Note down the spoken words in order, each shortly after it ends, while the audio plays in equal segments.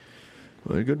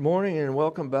Well, good morning and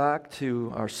welcome back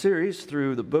to our series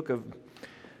through the book of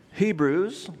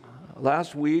Hebrews.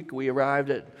 Last week we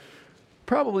arrived at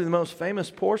probably the most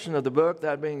famous portion of the book,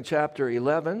 that being chapter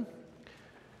 11.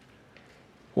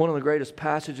 One of the greatest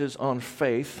passages on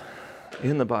faith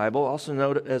in the Bible. Also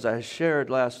note, as I shared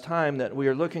last time, that we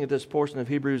are looking at this portion of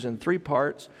Hebrews in three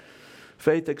parts: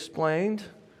 faith explained,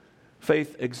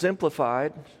 faith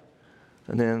exemplified,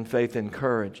 and then faith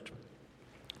encouraged.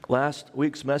 Last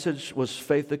week's message was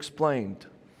Faith Explained,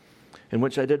 in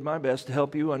which I did my best to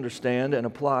help you understand and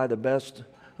apply the best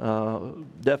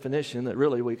definition that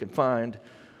really we can find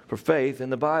for faith in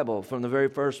the Bible. From the very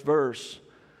first verse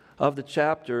of the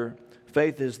chapter,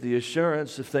 faith is the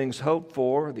assurance of things hoped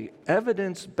for, the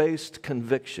evidence-based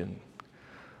conviction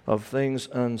of things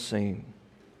unseen.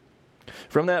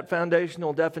 From that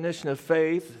foundational definition of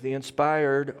faith, the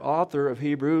inspired author of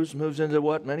Hebrews moves into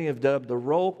what many have dubbed the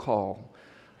roll call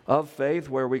of faith,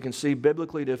 where we can see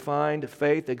biblically defined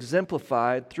faith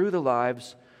exemplified through the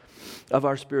lives of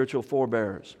our spiritual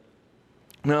forebears.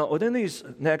 Now, within these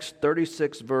next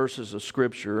 36 verses of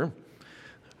Scripture,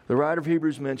 the writer of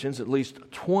Hebrews mentions at least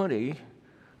 20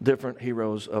 different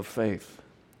heroes of faith.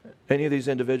 Any of these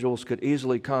individuals could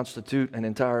easily constitute an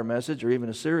entire message or even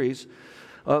a series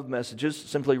of messages.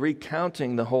 Simply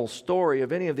recounting the whole story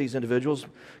of any of these individuals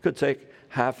could take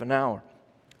half an hour.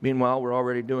 Meanwhile, we're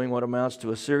already doing what amounts to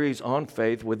a series on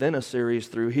faith within a series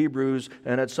through Hebrews,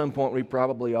 and at some point we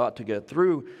probably ought to get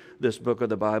through this book of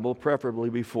the Bible,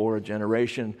 preferably before a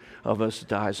generation of us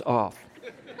dies off.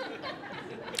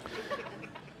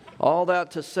 All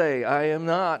that to say, I am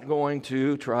not going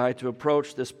to try to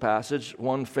approach this passage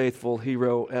one faithful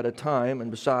hero at a time,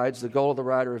 and besides, the goal of the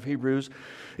writer of Hebrews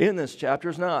in this chapter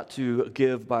is not to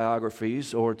give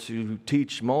biographies or to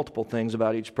teach multiple things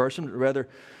about each person, but rather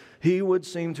he would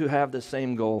seem to have the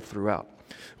same goal throughout.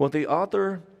 What the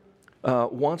author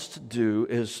wants to do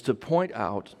is to point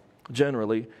out,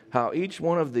 generally, how each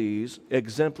one of these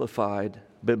exemplified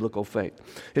biblical faith.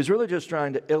 He's really just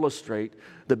trying to illustrate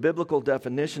the biblical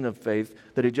definition of faith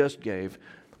that he just gave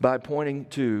by pointing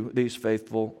to these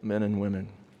faithful men and women.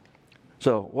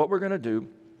 So, what we're going to do,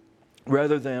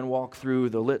 rather than walk through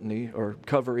the litany or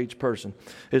cover each person,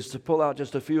 is to pull out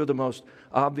just a few of the most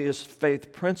obvious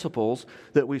faith principles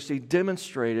that we see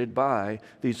demonstrated by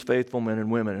these faithful men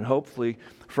and women. And hopefully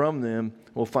from them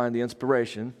we'll find the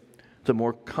inspiration to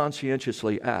more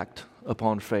conscientiously act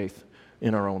upon faith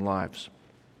in our own lives.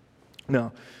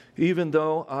 Now, even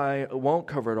though I won't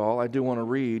cover it all, I do want to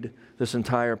read this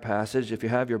entire passage. If you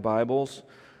have your Bibles,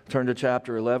 turn to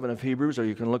chapter 11 of Hebrews, or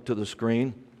you can look to the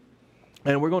screen.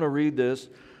 And we're going to read this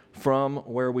from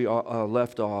where we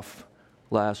left off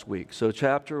last week. So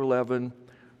chapter 11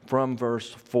 from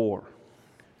verse 4.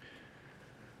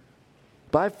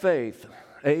 By faith,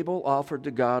 Abel offered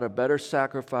to God a better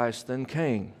sacrifice than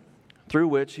Cain, through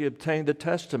which he obtained the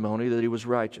testimony that he was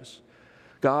righteous,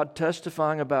 God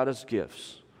testifying about his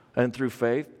gifts. And through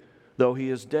faith, though he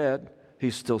is dead,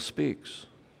 he still speaks.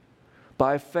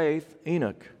 By faith,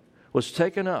 Enoch was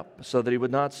taken up so that he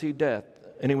would not see death.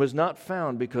 And he was not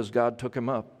found because God took him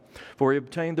up. For he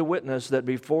obtained the witness that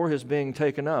before his being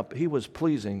taken up, he was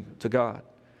pleasing to God.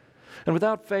 And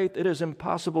without faith, it is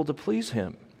impossible to please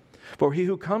him. For he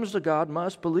who comes to God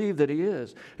must believe that he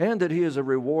is, and that he is a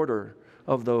rewarder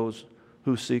of those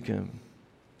who seek him.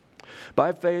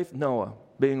 By faith, Noah,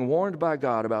 being warned by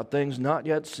God about things not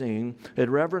yet seen,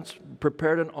 in reverence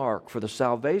prepared an ark for the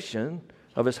salvation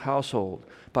of his household,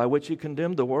 by which he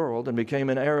condemned the world and became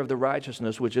an heir of the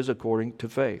righteousness which is according to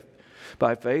faith.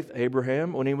 By faith,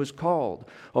 Abraham, when he was called,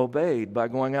 obeyed by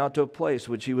going out to a place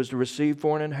which he was to receive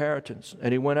for an inheritance,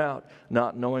 and he went out,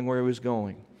 not knowing where he was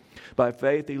going. By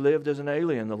faith, he lived as an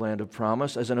alien in the land of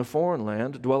promise, as in a foreign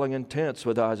land, dwelling in tents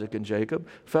with Isaac and Jacob,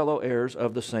 fellow heirs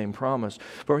of the same promise.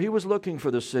 For he was looking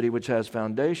for the city which has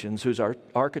foundations, whose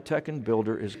architect and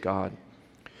builder is God.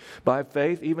 By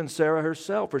faith, even Sarah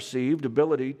herself received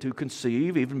ability to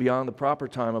conceive even beyond the proper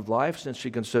time of life, since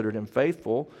she considered him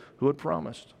faithful who had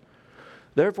promised.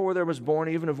 Therefore there was born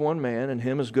even of one man, and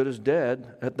him as good as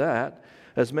dead at that,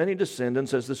 as many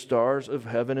descendants as the stars of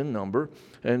heaven in number,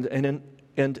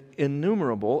 and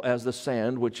innumerable as the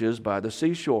sand which is by the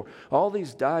seashore. All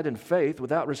these died in faith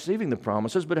without receiving the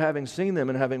promises, but having seen them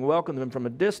and having welcomed them from a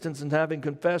distance, and having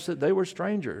confessed that they were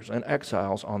strangers and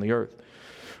exiles on the earth.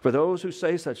 For those who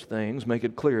say such things make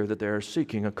it clear that they are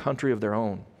seeking a country of their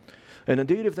own. And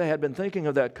indeed, if they had been thinking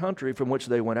of that country from which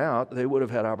they went out, they would have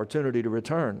had opportunity to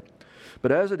return.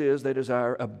 But as it is, they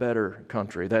desire a better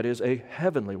country, that is, a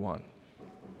heavenly one.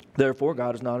 Therefore,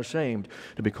 God is not ashamed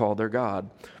to be called their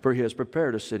God, for he has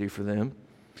prepared a city for them.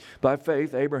 By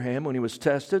faith, Abraham, when he was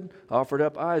tested, offered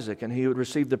up Isaac, and he who had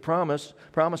received the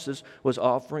promises was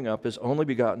offering up his only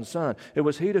begotten son. It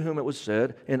was he to whom it was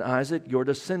said, "In Isaac your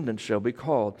descendants shall be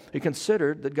called." He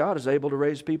considered that God is able to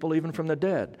raise people even from the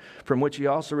dead, from which he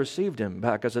also received him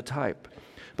back as a type.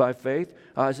 By faith,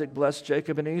 Isaac blessed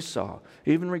Jacob and Esau,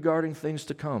 even regarding things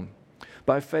to come.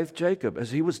 By faith, Jacob,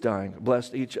 as he was dying,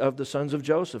 blessed each of the sons of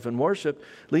Joseph and worshiped,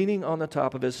 leaning on the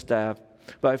top of his staff.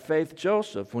 By faith,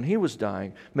 Joseph, when he was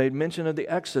dying, made mention of the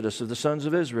exodus of the sons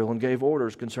of Israel and gave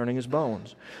orders concerning his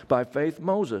bones. By faith,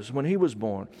 Moses, when he was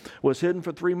born, was hidden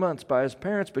for 3 months by his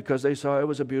parents because they saw it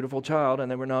was a beautiful child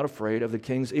and they were not afraid of the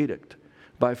king's edict.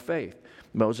 By faith,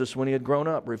 Moses, when he had grown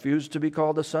up, refused to be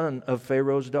called the son of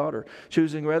Pharaoh's daughter,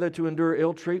 choosing rather to endure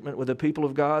ill treatment with the people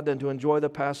of God than to enjoy the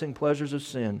passing pleasures of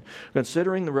sin,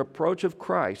 considering the reproach of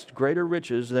Christ greater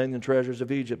riches than the treasures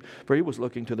of Egypt, for he was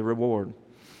looking to the reward.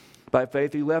 By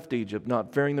faith he left Egypt,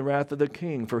 not fearing the wrath of the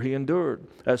king, for he endured,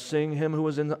 as seeing him who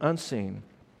was in the unseen.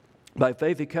 By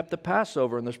faith he kept the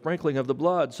Passover and the sprinkling of the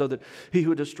blood, so that he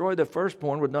who destroyed the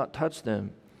firstborn would not touch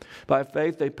them. By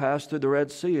faith they passed through the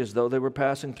Red Sea as though they were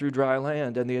passing through dry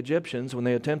land, and the Egyptians, when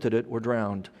they attempted it, were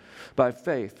drowned. By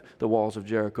faith the walls of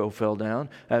Jericho fell down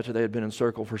after they had been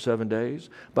encircled for 7 days.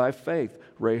 By faith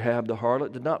Rahab the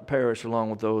harlot did not perish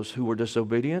along with those who were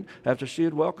disobedient after she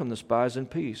had welcomed the spies in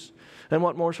peace. And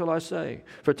what more shall I say?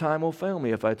 For time will fail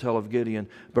me if I tell of Gideon,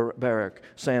 Barak,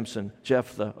 Samson,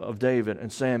 Jephthah, of David,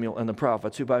 and Samuel, and the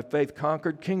prophets, who by faith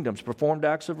conquered kingdoms, performed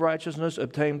acts of righteousness,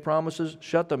 obtained promises,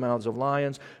 shut the mouths of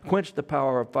lions, quenched the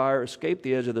power of fire, escaped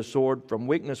the edge of the sword, from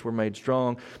weakness were made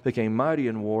strong, became mighty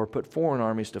in war, put foreign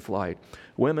armies to flight.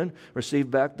 Women received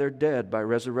back their dead by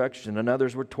resurrection, and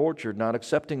others were tortured, not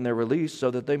accepting their release so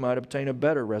that they might obtain a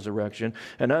better resurrection.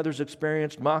 And others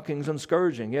experienced mockings and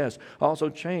scourging, yes, also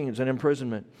chains and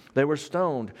imprisonment. They were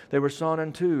stoned, they were sawn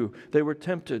in two, they were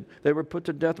tempted, they were put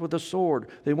to death with a sword.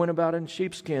 They went about in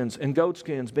sheepskins and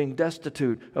goatskins, being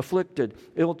destitute, afflicted,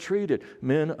 ill-treated,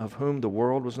 men of whom the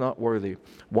world was not worthy,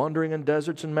 wandering in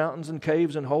deserts and mountains and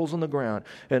caves and holes in the ground.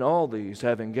 And all these,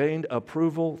 having gained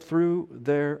approval through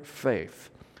their faith,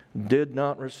 did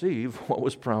not receive what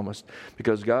was promised,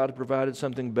 because God had provided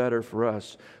something better for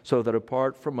us, so that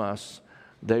apart from us,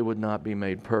 they would not be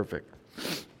made perfect.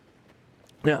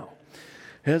 Now,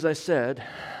 as I said,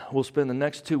 we'll spend the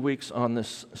next 2 weeks on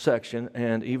this section,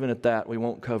 and even at that, we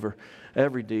won't cover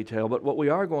every detail. But what we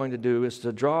are going to do is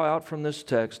to draw out from this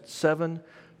text 7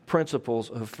 principles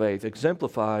of faith,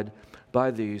 exemplified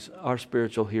by these, our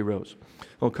spiritual heroes.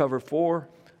 We'll cover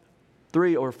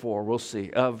 3 or 4, we'll see,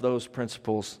 of those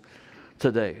principles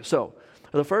today. So,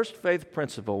 the first faith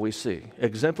principle we see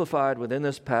exemplified within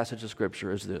this passage of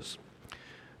Scripture is this: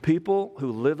 people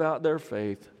who live out their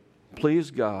faith please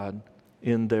God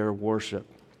in their worship.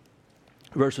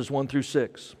 Verses 1 through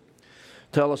 6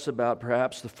 tell us about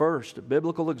perhaps the first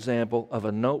biblical example of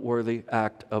a noteworthy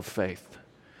act of faith.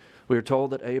 We are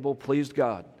told that Abel pleased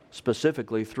God,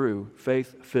 specifically through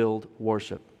faith-filled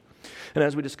worship. And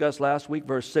as we discussed last week,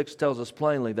 verse 6 tells us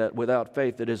plainly that without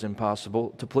faith it is impossible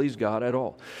to please God at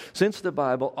all. Since the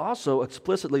Bible also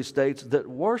explicitly states that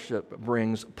worship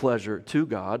brings pleasure to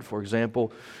God, for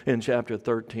example, in chapter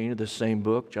 13 of the same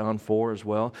book, John 4 as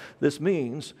well, this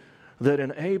means that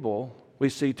in Abel we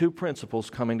see 2 principles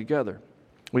coming together.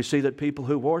 We see that people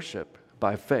who worship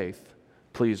by faith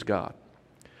please God.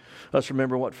 Let's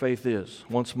remember what faith is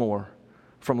once more.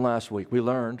 From last week, we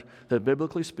learned that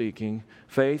biblically speaking,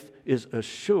 faith is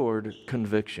assured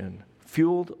conviction,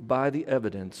 fueled by the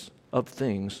evidence of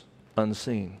things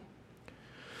unseen.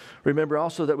 Remember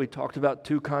also that we talked about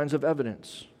 2 kinds of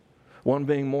evidence, one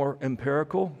being more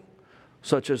empirical,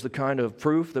 such as the kind of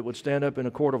proof that would stand up in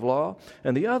a court of law,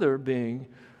 and the other being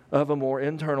of a more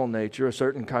internal nature, a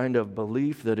certain kind of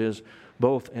belief that is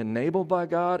both enabled by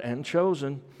God and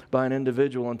chosen by an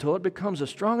individual until it becomes a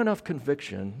strong enough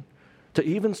conviction to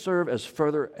even serve as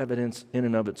further evidence in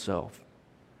and of itself.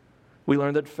 We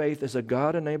learned that faith is a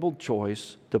God-enabled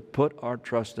choice to put our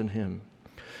trust in Him.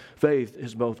 Faith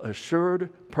is both assured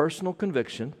personal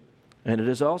conviction, and it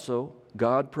is also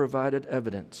God-provided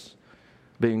evidence,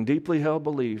 being deeply held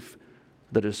belief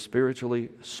that is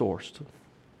spiritually sourced.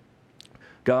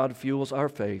 God fuels our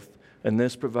faith, and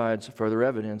this provides further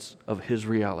evidence of His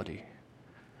reality.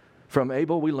 From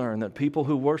Abel, we learn that people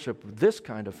who worship this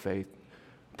kind of faith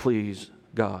please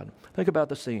God. Think about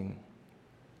the scene.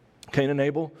 Cain and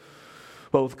Abel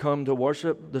both come to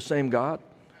worship the same God,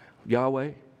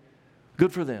 Yahweh.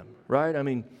 Good for them, right? I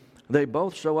mean, they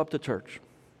both show up to church.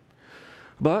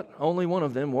 But only one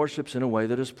of them worships in a way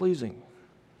that is pleasing.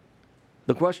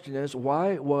 The question is,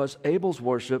 why was Abel's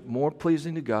worship more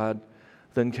pleasing to God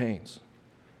than Cain's?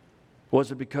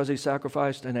 Was it because he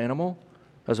sacrificed an animal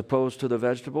as opposed to the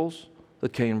vegetables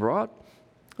that Cain brought?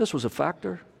 This was a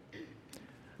factor.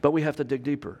 But we have to dig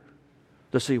deeper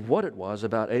to see what it was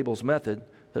about Abel's method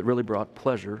that really brought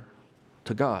pleasure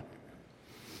to God.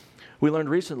 We learned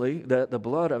recently that the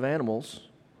blood of animals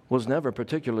was never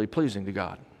particularly pleasing to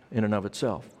God in and of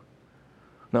itself.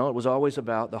 No, it was always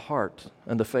about the heart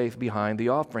and the faith behind the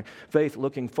offering. Faith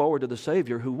looking forward to the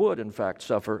Savior who would, in fact,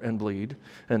 suffer and bleed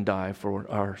and die for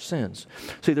our sins.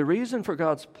 See, the reason for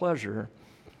God's pleasure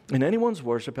in anyone's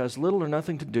worship has little or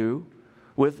nothing to do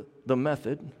with the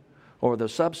method or the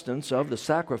substance of the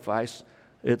sacrifice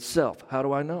itself. How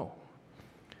do I know?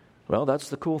 Well, that's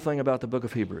the cool thing about the book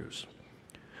of Hebrews.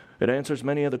 It answers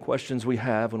many of the questions we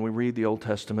have when we read the Old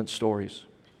Testament stories.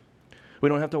 We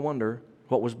don't have to wonder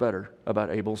what was better about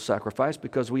Abel's sacrifice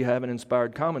because we have an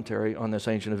inspired commentary on this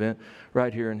ancient event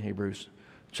right here in Hebrews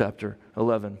chapter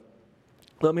 11.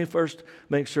 Let me first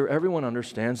make sure everyone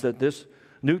understands that this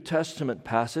New Testament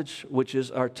passage, which is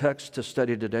our text to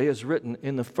study today, is written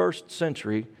in the 1st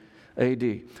century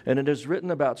A.D. And it is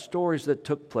written about stories that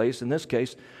took place, in this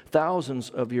case, thousands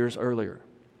of years earlier.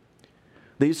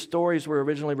 These stories were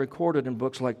originally recorded in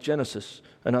books like Genesis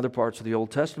and other parts of the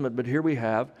Old Testament, but here we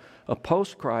have a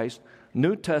post-Christ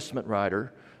New Testament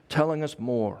writer telling us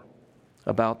more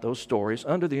about those stories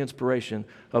under the inspiration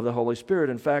of the Holy Spirit.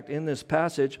 In fact, in this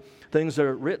passage, things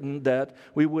are written that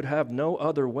we would have no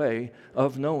other way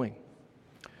of knowing.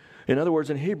 In other words,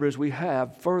 in Hebrews, we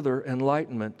have further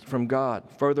enlightenment from God,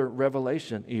 further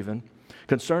revelation even,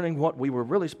 concerning what we were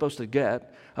really supposed to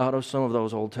get out of some of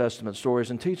those Old Testament stories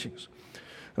and teachings.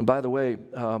 And by the way,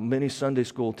 many Sunday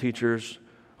school teachers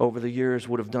over the years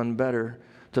would have done better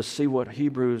to see what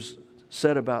Hebrews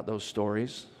said about those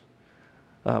stories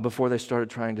before they started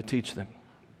trying to teach them.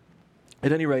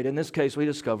 At any rate, in this case, we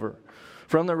discover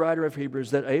from the writer of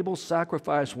Hebrews that Abel's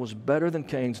sacrifice was better than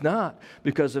Cain's, not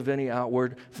because of any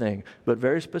outward thing, but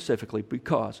very specifically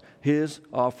because his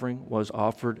offering was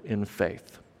offered in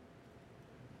faith.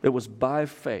 It was by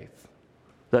faith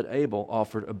that Abel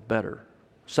offered a better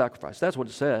sacrifice. That's what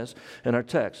it says in our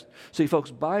text. See,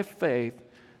 folks, by faith,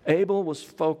 Abel was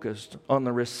focused on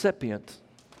the recipient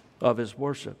of his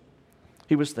worship.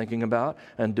 He was thinking about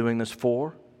and doing this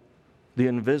for the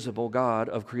invisible God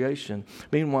of creation.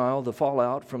 Meanwhile, the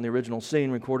fallout from the original scene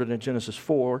recorded in Genesis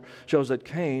 4 shows that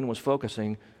Cain was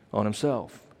focusing on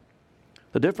himself.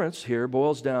 The difference here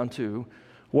boils down to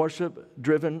worship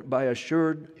driven by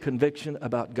assured conviction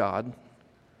about God,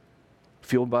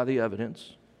 fueled by the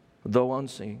evidence, though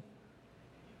unseen,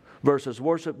 versus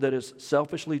worship that is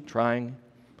selfishly trying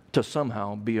to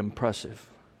somehow be impressive.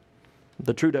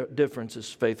 The true difference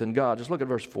is faith in God. Just look at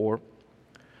verse 4.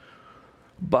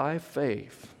 By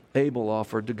faith, Abel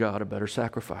offered to God a better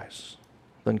sacrifice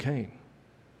than Cain,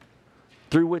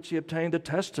 through which he obtained the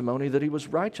testimony that he was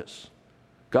righteous,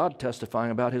 God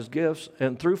testifying about his gifts,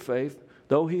 and through faith,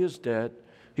 though he is dead,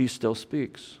 he still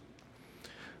speaks.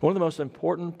 One of the most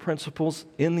important principles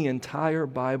in the entire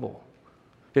Bible,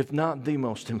 if not the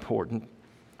most important,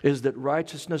 is that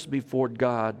righteousness before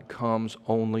God comes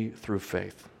only through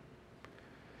faith.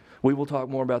 We will talk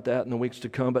more about that in the weeks to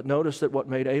come, but notice that what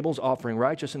made Abel's offering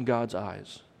righteous in God's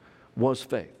eyes was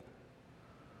faith.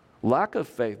 Lack of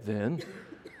faith, then,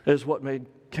 is what made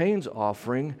Cain's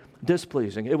offering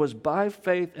displeasing. It was by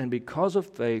faith and because of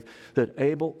faith that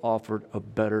Abel offered a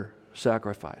better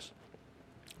sacrifice.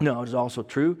 Now, it is also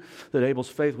true that Abel's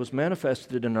faith was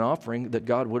manifested in an offering that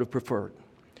God would have preferred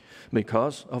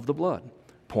because of the blood,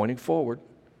 pointing forward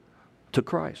to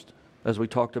Christ, as we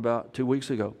talked about 2 weeks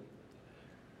ago.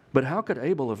 But how could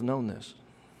Abel have known this?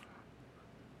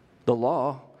 The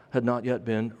law had not yet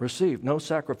been received. No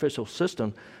sacrificial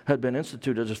system had been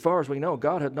instituted. As far as we know,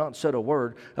 God had not said a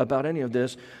word about any of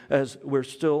this, as we're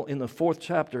still in the 4th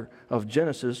chapter of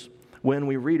Genesis when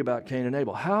we read about Cain and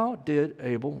Abel. How did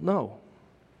Abel know?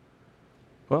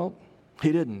 Well,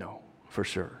 he didn't know for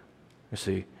sure, you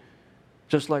see.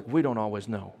 Just like we don't always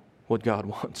know what God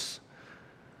wants.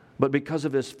 But because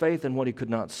of his faith in what he could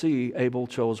not see, Abel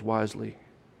chose wisely.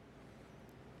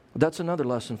 That's another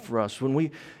lesson for us. When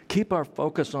we keep our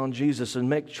focus on Jesus and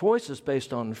make choices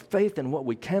based on faith in what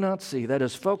we cannot see, that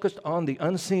is focused on the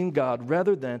unseen God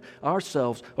rather than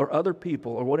ourselves or other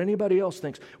people or what anybody else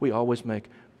thinks, we always make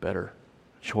better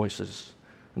choices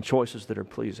and choices that are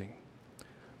pleasing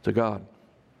to God.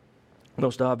 The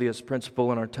most obvious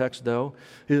principle in our text, though,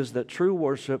 is that true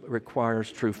worship requires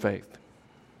true faith.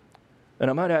 And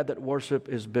I might add that worship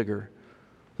is bigger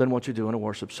than what you do in a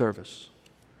worship service.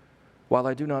 While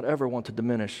I do not ever want to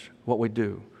diminish what we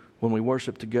do when we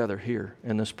worship together here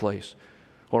in this place,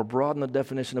 or broaden the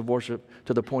definition of worship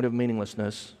to the point of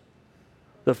meaninglessness,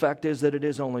 The fact is that it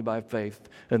is only by faith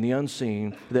and the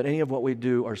unseen that any of what we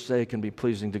do or say can be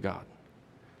pleasing to God,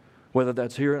 whether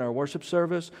that's here in our worship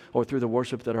service or through the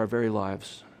worship that our very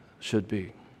lives should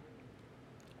be.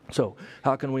 So,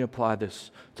 how can we apply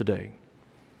this today?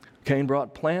 Cain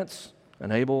brought plants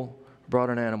and Abel brought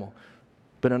an animal.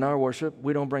 But in our worship,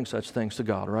 we don't bring such things to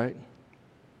God, right?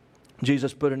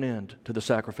 Jesus put an end to the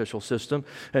sacrificial system,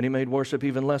 and He made worship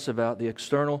even less about the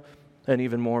external and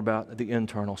even more about the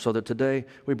internal, so that today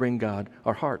we bring God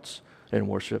our hearts in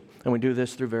worship, and we do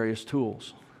this through various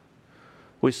tools.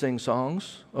 We sing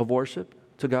songs of worship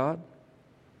to God,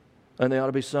 and they ought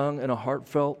to be sung in a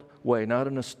heartfelt way, not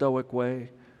in a stoic way,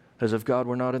 as if God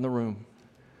were not in the room.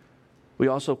 We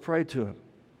also pray to Him,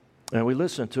 and we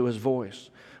listen to His voice.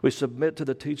 We submit to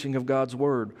the teaching of God's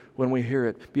Word when we hear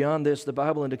it. Beyond this, the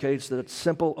Bible indicates that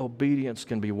simple obedience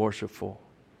can be worshipful.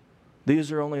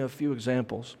 These are only a few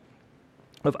examples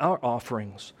of our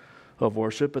offerings of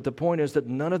worship, but the point is that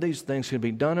none of these things can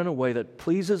be done in a way that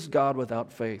pleases God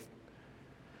without faith,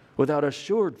 without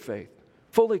assured faith,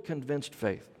 fully convinced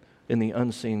faith in the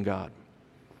unseen God.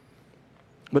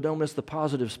 But don't miss the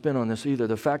positive spin on this either.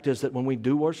 The fact is that when we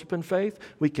do worship in faith,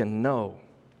 we can know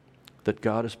that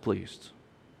God is pleased.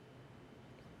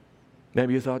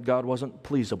 Maybe you thought God wasn't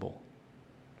pleasable,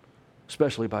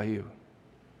 especially by you.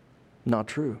 Not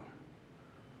true.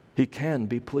 He can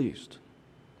be pleased.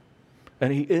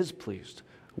 And He is pleased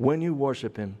when you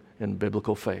worship Him in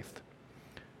biblical faith.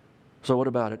 So what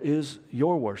about it? Is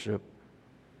your worship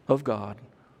of God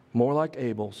more like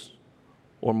Abel's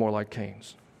or more like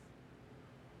Cain's?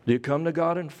 Do you come to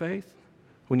God in faith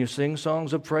when you sing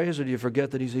songs of praise, or do you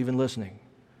forget that He's even listening?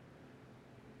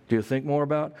 Do you think more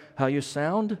about how you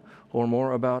sound or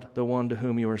more about the one to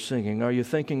whom you are singing? Are you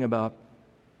thinking about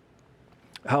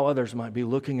how others might be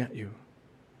looking at you?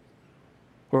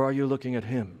 Or are you looking at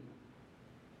Him?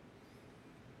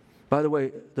 By the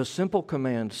way, the simple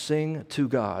command, sing to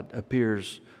God,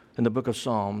 appears in the book of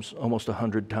Psalms almost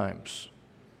 100 times.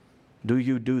 Do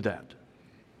you do that?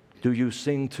 Do you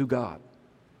sing to God?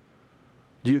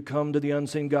 Do you come to the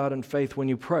unseen God in faith when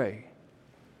you pray?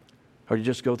 Or do you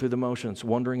just go through the motions,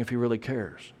 wondering if He really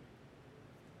cares?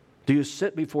 Do you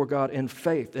sit before God in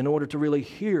faith in order to really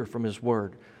hear from His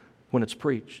Word when it's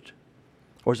preached?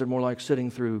 Or is it more like sitting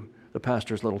through the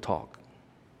pastor's little talk?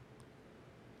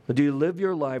 Do you live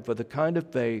your life with the kind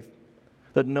of faith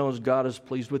that knows God is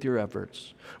pleased with your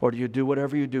efforts? Or do you do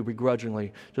whatever you do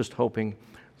begrudgingly, just hoping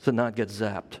to not get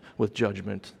zapped with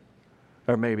judgment?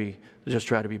 Or maybe just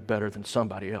try to be better than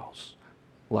somebody else,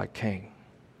 like Cain.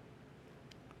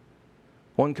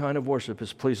 One kind of worship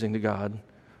is pleasing to God,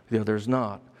 the other is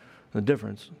not. The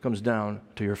difference comes down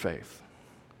to your faith.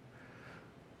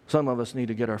 Some of us need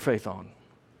to get our faith on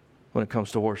when it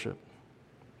comes to worship.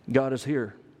 God is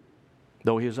here,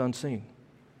 though He is unseen.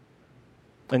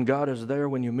 And God is there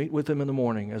when you meet with Him in the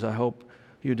morning, as I hope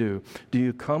you do. Do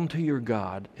you come to your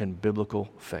God in biblical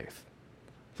faith?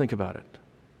 Think about it.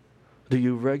 Do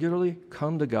you regularly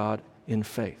come to God in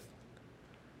faith?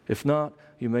 If not,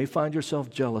 you may find yourself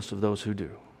jealous of those who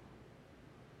do.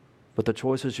 But the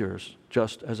choice is yours,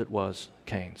 just as it was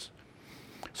Cain's.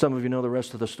 Some of you know the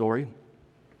rest of the story.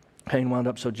 Cain wound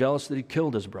up so jealous that he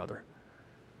killed his brother.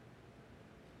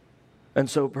 And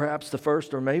so perhaps the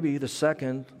first or maybe the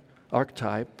second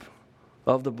archetype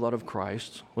of the blood of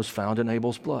Christ was found in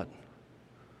Abel's blood,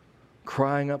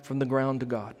 crying up from the ground to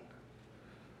God.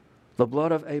 The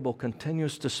blood of Abel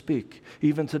continues to speak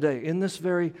even today in this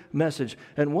very message.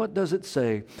 And what does it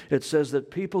say? It says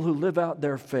that people who live out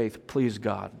their faith please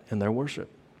God in their worship.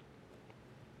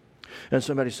 And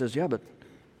somebody says, yeah, but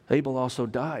Abel also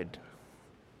died.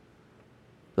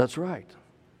 That's right.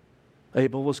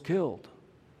 Abel was killed.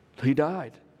 He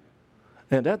died.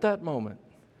 And at that moment,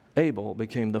 Abel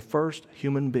became the first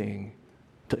human being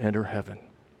to enter heaven.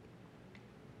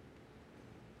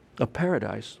 A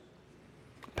paradise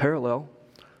parallel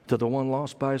to the one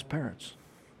lost by his parents.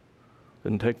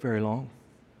 Didn't take very long.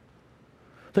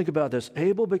 Think about this.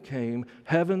 Abel became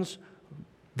heaven's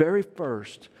very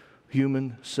first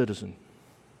human citizen.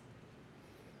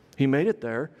 He made it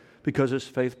there because his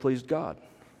faith pleased God.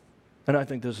 And I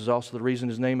think this is also the reason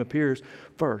his name appears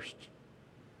first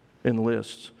in the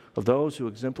list of those who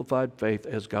exemplified faith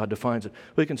as God defines it.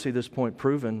 We can see this point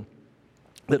proven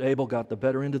that Abel got the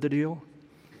better end of the deal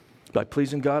by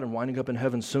pleasing God and winding up in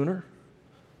heaven sooner,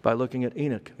 by looking at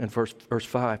Enoch in verse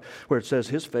 5, where it says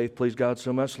his faith pleased God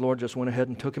so much, the Lord just went ahead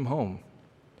and took him home.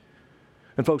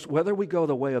 And folks, whether we go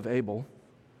the way of Abel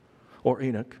or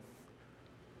Enoch,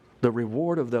 the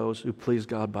reward of those who please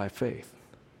God by faith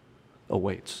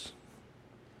awaits.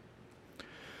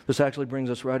 This actually brings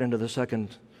us right into the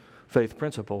second faith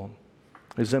principle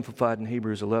exemplified in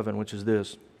Hebrews 11, which is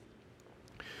this: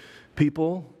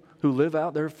 people who live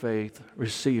out their faith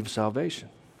receive salvation.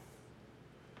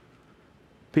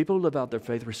 People who live out their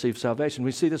faith receive salvation.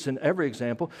 We see this in every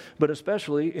example, but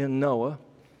especially in Noah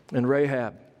and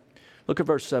Rahab. Look at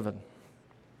verse 7.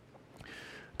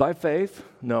 By faith,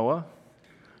 Noah,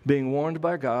 being warned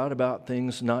by God about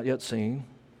things not yet seen,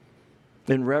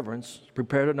 in reverence,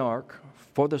 prepared an ark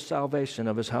for the salvation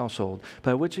of his household,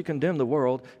 by which he condemned the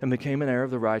world and became an heir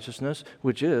of the righteousness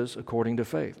which is according to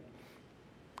faith.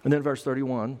 And then verse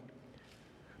 31,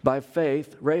 by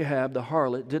faith, Rahab the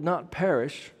harlot did not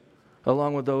perish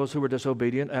along with those who were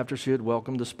disobedient after she had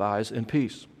welcomed the spies in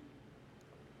peace.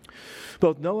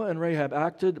 Both Noah and Rahab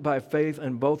acted by faith,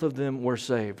 and both of them were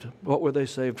saved. What were they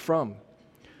saved from?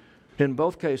 In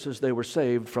both cases, they were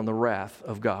saved from the wrath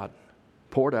of God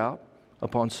poured out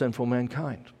upon sinful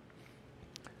mankind.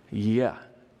 Yeah,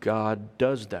 God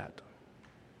does that.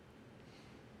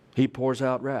 He pours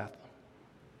out wrath.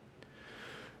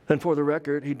 And for the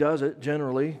record, he does it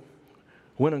generally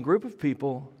when a group of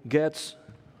people gets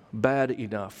bad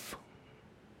enough.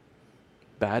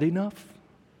 Bad enough?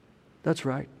 That's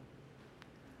right.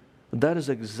 That is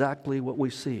exactly what we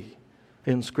see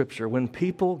in Scripture. When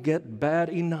people get bad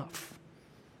enough,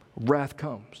 wrath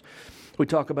comes. We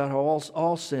talk about how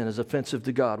all sin is offensive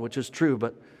to God, which is true,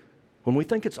 but when we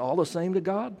think it's all the same to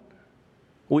God,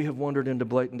 we have wandered into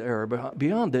blatant error. But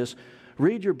beyond this,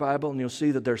 read your Bible and you'll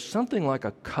see that there's something like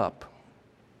a cup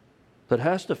that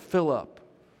has to fill up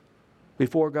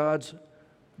before God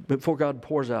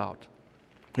pours out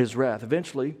his wrath.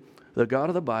 Eventually, the God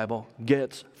of the Bible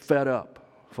gets fed up,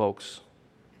 folks.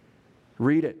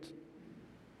 Read it.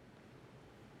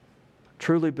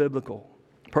 Truly biblical.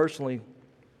 Personally,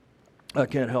 I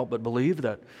can't help but believe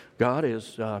that God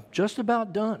is just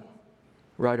about done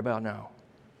right about now.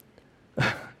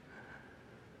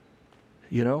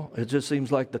 You know, it just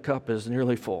seems like the cup is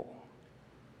nearly full.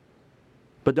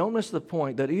 But don't miss the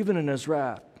point that even in his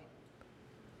wrath,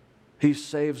 he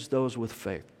saves those with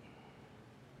faith.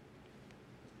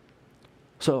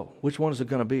 So, which one is it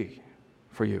going to be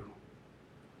for you?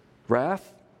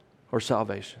 Wrath or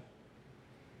salvation?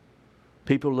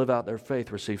 People who live out their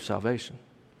faith receive salvation,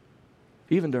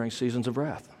 even during seasons of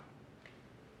wrath.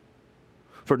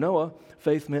 For Noah,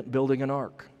 faith meant building an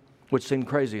ark, which seemed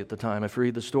crazy at the time. If you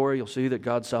read the story, you'll see that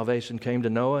God's salvation came to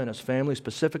Noah and his family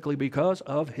specifically because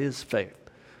of his faith.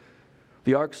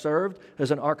 The ark served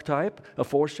as an archetype, a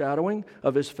foreshadowing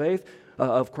of his faith,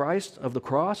 of Christ, of the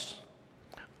cross,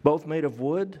 both made of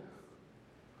wood,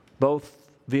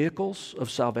 both vehicles of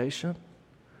salvation,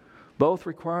 both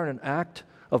requiring an act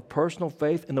of personal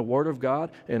faith in the Word of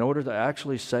God in order to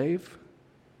actually save.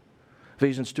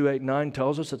 Ephesians 2:8-9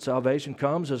 tells us that salvation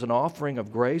comes as an offering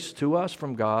of grace to us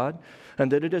from God,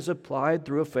 and that it is applied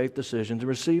through a faith decision to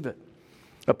receive it.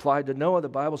 Applied to Noah, the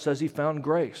Bible says he found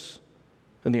grace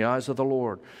in the eyes of the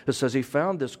Lord. It says he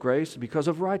found this grace because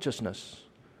of righteousness.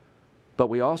 But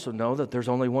we also know that there's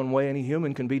only one way any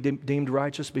human can be deemed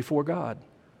righteous before God,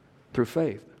 through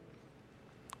faith.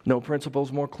 No principle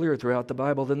is more clear throughout the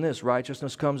Bible than this.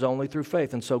 Righteousness comes only through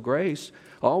faith, and so grace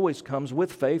always comes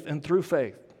with faith and through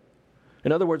faith.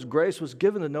 In other words, grace was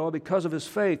given to Noah because of his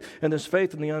faith, and this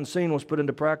faith in the unseen was put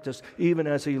into practice even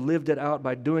as he lived it out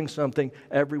by doing something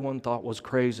everyone thought was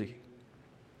crazy: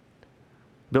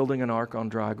 building an ark on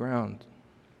dry ground.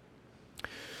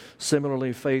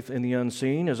 Similarly, faith in the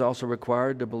unseen is also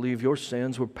required to believe your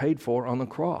sins were paid for on the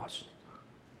cross.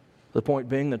 The point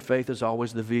being that faith is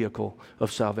always the vehicle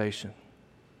of salvation.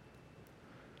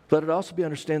 Let it also be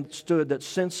understood that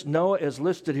since Noah is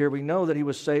listed here, we know that he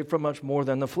was saved from much more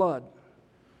than the flood,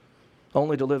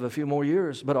 only to live a few more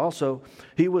years, but also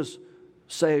he was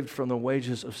saved from the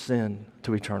wages of sin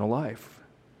to eternal life.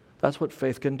 That's what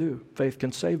faith can do. Faith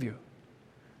can save you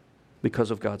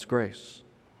because of God's grace.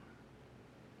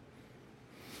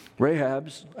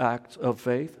 Rahab's act of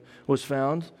faith was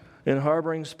found in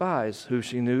harboring spies who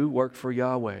she knew worked for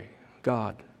Yahweh,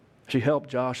 God. She helped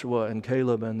Joshua and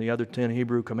Caleb and the other 10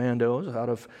 Hebrew commandos out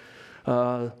of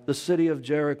the city of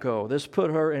Jericho. This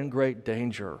put her in great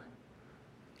danger.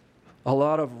 A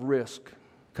lot of risk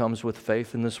comes with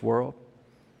faith in this world.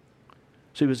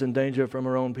 She was in danger from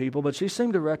her own people, but she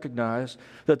seemed to recognize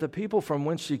that the people from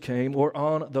whence she came were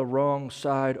on the wrong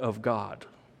side of God.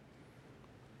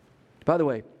 By the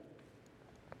way,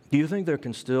 do you think there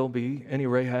can still be any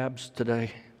Rahabs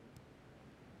today?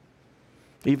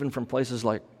 Even from places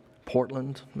like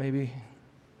Portland, maybe?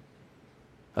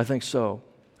 I think so.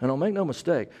 And I'll make no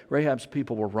mistake, Rahab's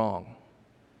people were wrong.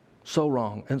 So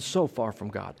wrong and so far from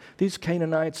God. These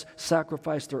Canaanites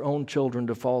sacrificed their own children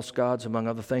to false gods, among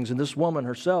other things. And this woman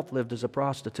herself lived as a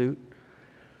prostitute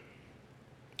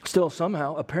Still,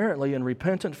 somehow, apparently in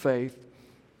repentant faith,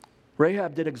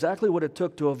 Rahab did exactly what it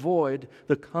took to avoid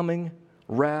the coming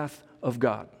wrath of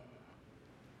God.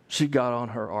 She got on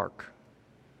her ark.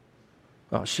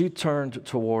 She turned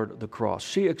toward the cross.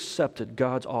 She accepted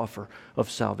God's offer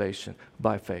of salvation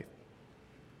by faith.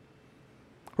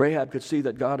 Rahab could see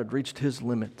that God had reached his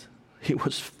limit. He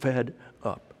was fed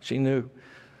up. She knew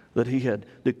that he had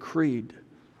decreed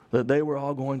that they were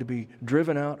all going to be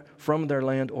driven out from their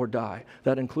land or die.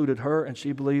 That included her, and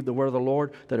she believed the word of the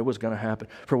Lord, that it was going to happen.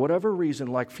 For whatever reason,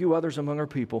 like few others among her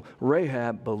people,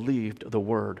 Rahab believed the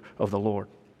word of the Lord.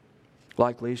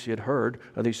 Likely she had heard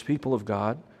of these people of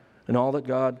God and all that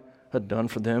God had done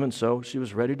for them, and so she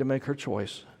was ready to make her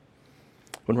choice.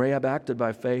 When Rahab acted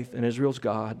by faith in Israel's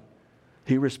God,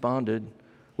 he responded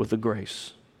with the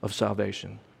grace of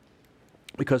salvation.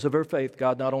 Because of her faith,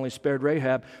 God not only spared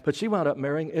Rahab, but she wound up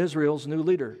marrying Israel's new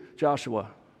leader, Joshua.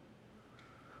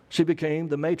 She became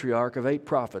the matriarch of 8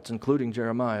 prophets, including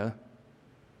Jeremiah.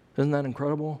 Isn't that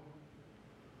incredible?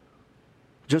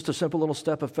 Just a simple little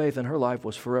step of faith in her life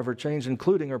was forever changed,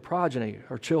 including her progeny,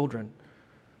 her children,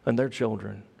 and their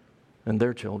children, and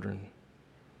their children.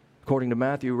 According to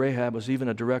Matthew, Rahab was even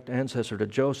a direct ancestor to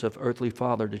Joseph, earthly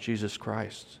father to Jesus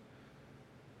Christ.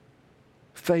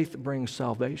 Faith brings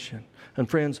salvation. And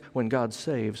friends, when God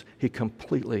saves, he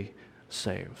completely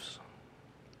saves.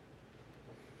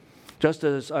 Just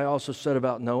as I also said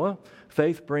about Noah,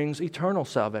 faith brings eternal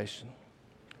salvation.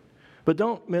 But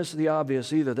don't miss the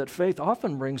obvious either, that faith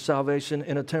often brings salvation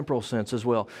in a temporal sense as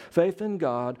well. Faith in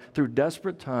God through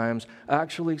desperate times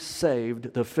actually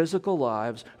saved the physical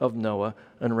lives of Noah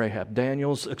and Rahab.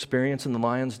 Daniel's experience in the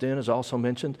lion's den is also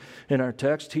mentioned in our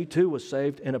text. He too was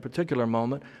saved in a particular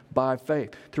moment by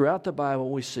faith. Throughout the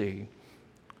Bible we see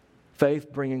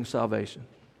faith bringing salvation,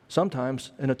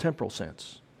 sometimes in a temporal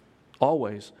sense,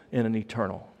 always in an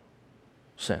eternal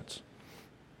sense.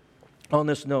 On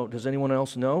this note, does anyone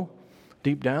else know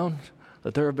deep down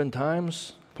that there have been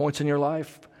times, points in your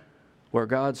life, where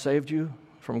God saved you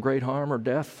from great harm or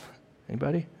death?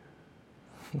 Anybody?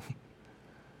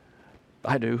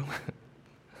 I do.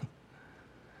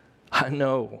 I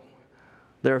know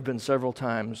there have been several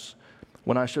times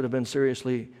when I should have been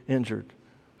seriously injured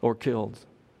or killed,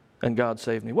 and God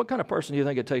saved me. What kind of person do you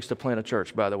think it takes to plant a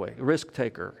church, by the way? A risk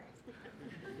taker.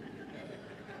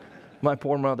 My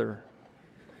poor mother.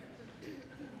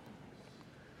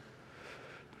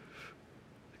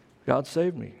 God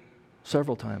saved me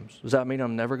several times. Does that mean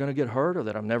I'm never going to get hurt or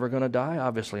that I'm never going to die?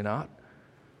 Obviously not.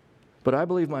 But I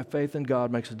believe my faith in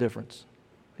God makes a difference,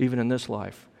 even in this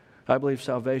life. I believe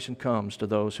salvation comes to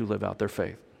those who live out their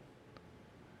faith.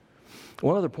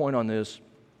 One other point on this,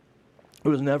 it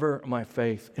was never my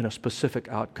faith in a specific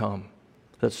outcome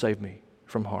that saved me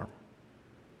from harm.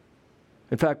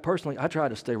 In fact, personally, I try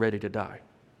to stay ready to die.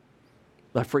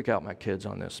 I freak out my kids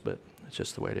on this, but it's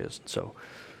just the way it is. So,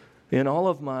 in all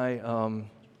of my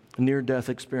near-death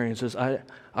experiences,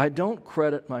 I don't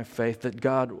credit my faith that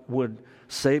God would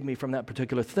save me from that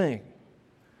particular thing,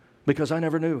 because I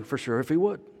never knew for sure if he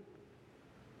would.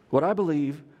 What I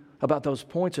believe about those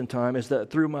points in time is that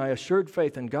through my assured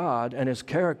faith in God and his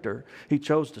character, he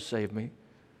chose to save me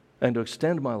and to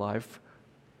extend my life,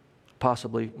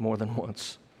 possibly more than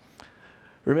once.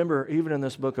 Remember, even in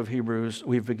this book of Hebrews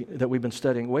that we've been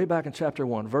studying, way back in chapter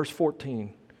 1, verse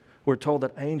 14, we're told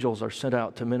that angels are sent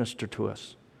out to minister to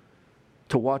us,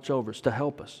 to watch over us, to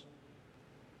help us.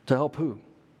 To help who?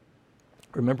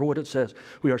 Remember what it says.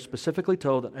 We are specifically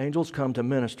told that angels come to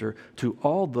minister to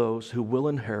all those who will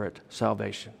inherit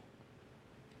salvation.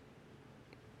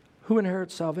 Who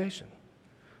inherits salvation?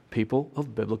 People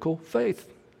of biblical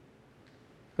faith.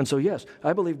 And so, yes,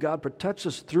 I believe God protects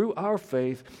us through our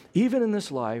faith, even in this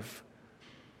life,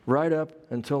 right up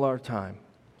until our time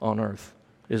on earth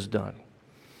is done.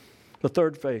 The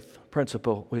third faith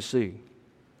principle we see,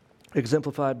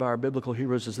 exemplified by our biblical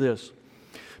heroes, is this.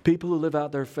 People who live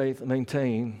out their faith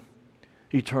maintain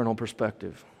eternal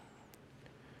perspective.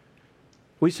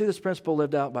 We see this principle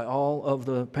lived out by all of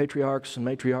the patriarchs and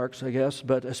matriarchs, I guess,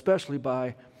 but especially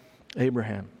by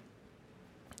Abraham.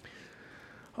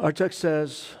 Our text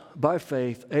says, by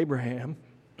faith, Abraham,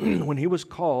 when he was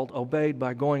called, obeyed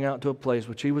by going out to a place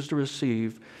which he was to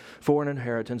receive for an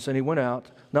inheritance, and he went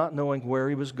out not knowing where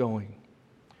he was going.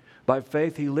 By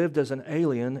faith, he lived as an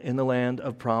alien in the land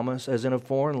of promise, as in a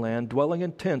foreign land, dwelling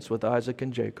in tents with Isaac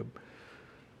and Jacob,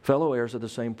 fellow heirs of the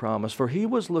same promise. For he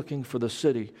was looking for the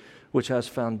city which has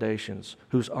foundations,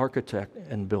 whose architect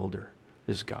and builder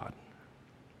is God.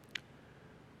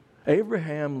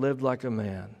 Abraham lived like a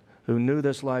man who knew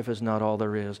this life is not all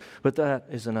there is. But that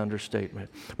is an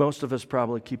understatement. Most of us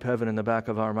probably keep heaven in the back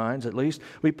of our minds, at least.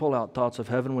 We pull out thoughts of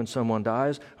heaven when someone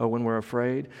dies or when we're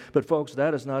afraid. But folks,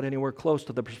 that is not anywhere close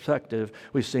to the perspective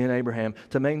we see in Abraham.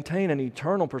 To maintain an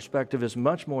eternal perspective is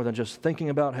much more than just thinking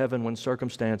about heaven when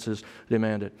circumstances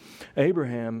demand it.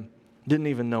 Abraham didn't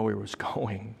even know where he was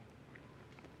going.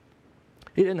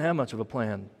 He didn't have much of a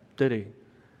plan, did he?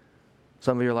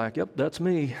 Some of you are like, yep, that's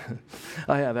me.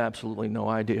 I have absolutely no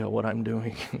idea what I'm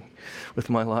doing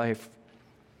with my life.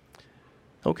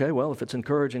 Okay, well, if it's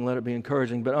encouraging, let it be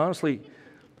encouraging. But honestly,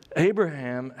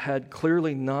 Abraham had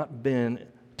clearly not been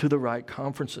to the right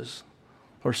conferences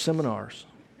or seminars.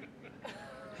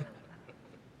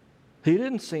 He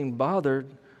didn't seem bothered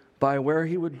by where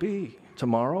he would be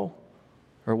tomorrow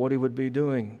or what he would be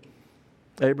doing.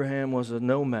 Abraham was a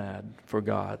nomad for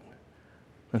God.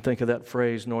 And think of that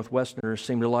phrase Northwesterners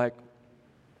seem to like.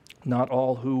 Not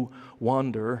all who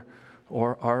wander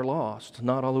or are lost.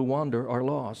 Not all who wander are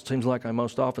lost. Seems like I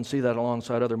most often see that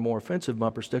alongside other more offensive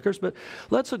bumper stickers, but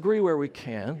let's agree where we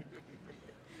can.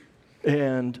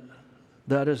 And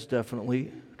that is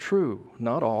definitely true.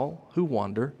 Not all who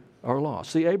wander are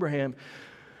lost. See, Abraham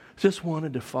just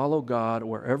wanted to follow God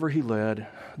wherever he led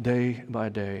day by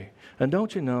day. And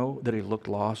don't you know that he looked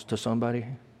lost to somebody?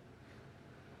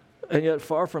 And yet,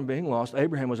 far from being lost,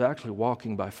 Abraham was actually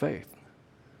walking by faith,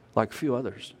 like few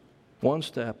others, one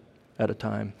step at a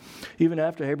time. Even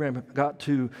after Abraham got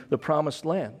to the promised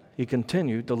land, he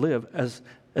continued to live as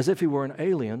if he were an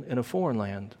alien in a foreign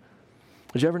land.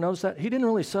 Did you ever notice that? He didn't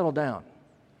really settle down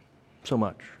so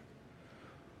much.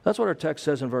 That's what our text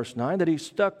says in verse 9, that he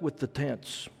stuck with the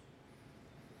tents.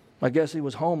 I guess he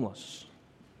was homeless,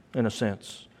 in a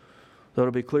sense. Though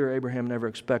to be clear, Abraham never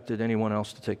expected anyone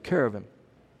else to take care of him.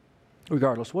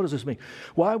 Regardless, what does this mean?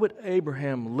 Why would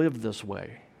Abraham live this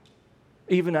way,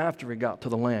 even after he got to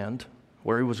the land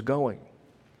where he was going?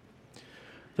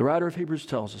 The writer of Hebrews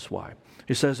tells us why.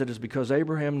 He says it is because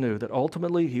Abraham knew that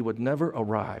ultimately he would never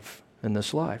arrive in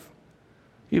this life.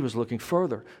 He was looking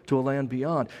further to a land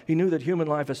beyond. He knew that human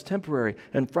life is temporary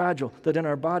and fragile, that in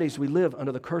our bodies we live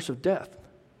under the curse of death.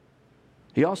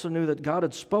 He also knew that God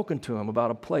had spoken to him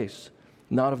about a place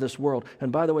not of this world. And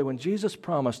by the way, when Jesus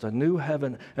promised a new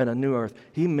heaven and a new earth,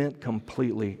 he meant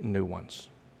completely new ones.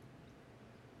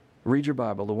 Read your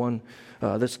Bible, the one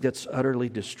that gets utterly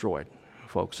destroyed,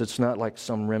 folks. It's not like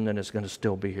some remnant is going to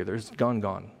still be here. There's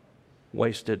gone,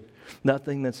 wasted.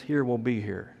 Nothing that's here will be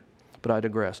here. But I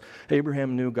digress.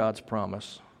 Abraham knew God's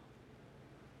promise,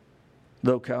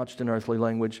 though couched in earthly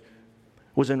language,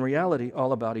 was in reality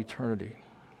all about eternity.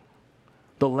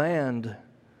 The land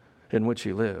in which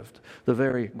he lived, the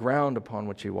very ground upon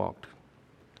which he walked,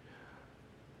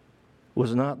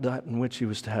 was not that in which he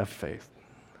was to have faith.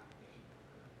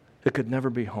 It could never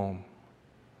be home.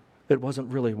 It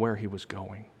wasn't really where he was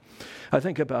going. I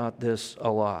think about this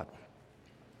a lot,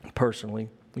 personally.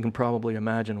 You can probably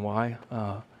imagine why.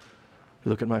 You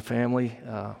look at my family,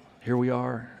 here we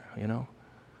are, you know.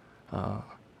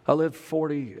 I lived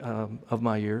 40 of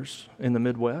my years in the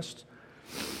Midwest.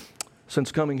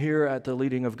 Since coming here at the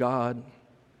leading of God,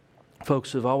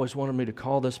 folks have always wanted me to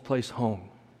call this place home.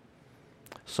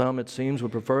 Some, it seems,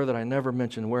 would prefer that I never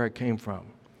mention where I came from.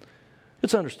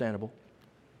 It's understandable.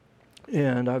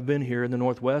 And I've been here in the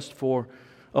Northwest for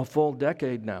a full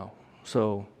decade now.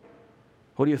 So,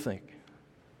 what do you think?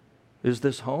 Is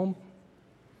this home?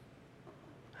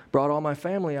 Brought all my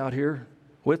family out here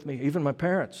with me, even my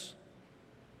parents.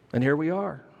 And here we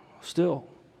are, still.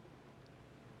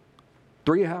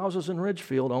 3 houses in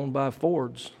Ridgefield owned by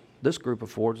Fords. This group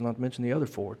of Fords, not to mention the other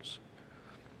Fords.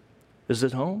 Is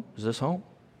this home? Is this home?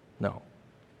 No.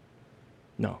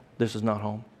 No, this is not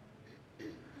home.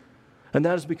 And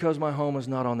that is because my home is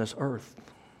not on this earth.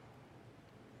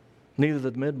 Neither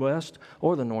the Midwest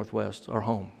or the Northwest are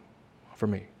home for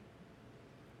me.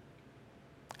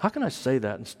 How can I say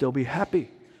that and still be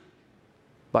happy?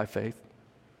 By faith.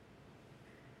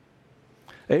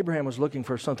 Abraham was looking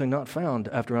for something not found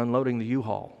after unloading the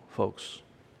U-Haul, folks.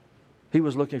 He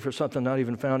was looking for something not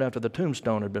even found after the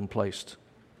tombstone had been placed.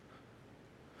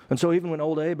 And so even when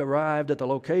old Abe arrived at the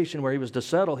location where he was to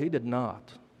settle, he did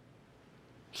not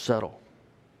settle.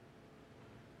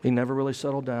 He never really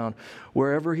settled down.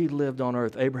 Wherever he lived on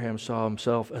earth, Abraham saw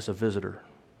himself as a visitor,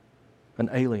 an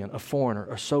alien, a foreigner,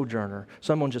 a sojourner,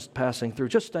 someone just passing through,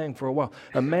 just staying for a while,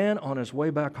 a man on his way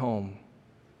back home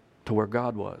to where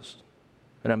God was.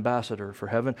 An ambassador for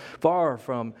heaven, far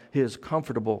from his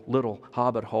comfortable little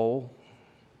hobbit hole,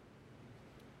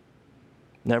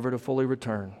 never to fully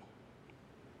return.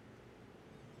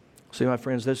 See, my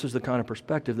friends, this is the kind of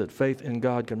perspective that faith in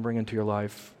God can bring into your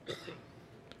life.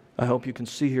 I hope you can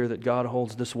see here that God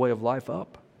holds this way of life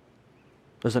up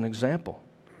as an example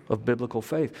of biblical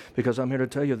faith, because I'm here to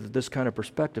tell you that this kind of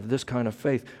perspective, this kind of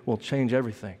faith will change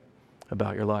everything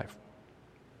about your life.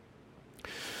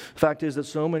 The fact is that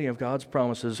so many of God's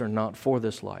promises are not for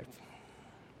this life.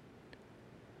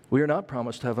 We are not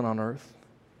promised heaven on earth.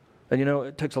 And you know,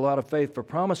 it takes a lot of faith for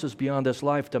promises beyond this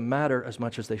life to matter as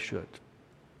much as they should.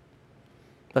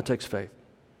 That takes faith.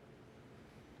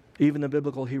 Even the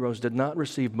biblical heroes did not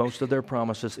receive most of their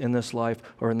promises in this life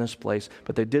or in this place,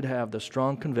 but they did have the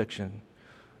strong conviction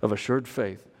of assured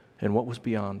faith in what was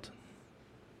beyond.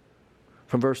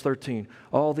 From verse 13,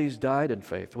 all these died in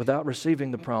faith without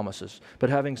receiving the promises, but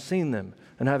having seen them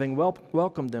and having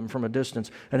welcomed them from a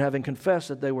distance and having confessed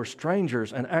that they were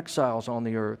strangers and exiles on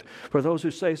the earth. For those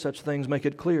who say such things make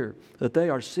it clear that they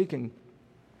are seeking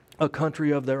a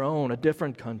country of their own, a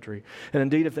different country. And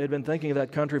indeed, if they had been thinking of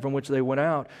that country from which they went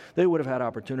out, they would have had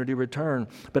opportunity to return.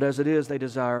 But as it is, they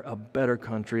desire a better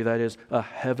country, that is, a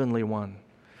heavenly one.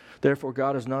 Therefore,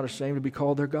 God is not ashamed to be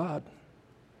called their God,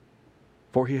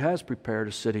 for He has prepared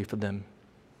a city for them.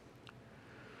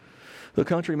 The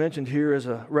country mentioned here is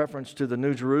a reference to the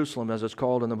New Jerusalem, as it's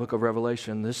called in the book of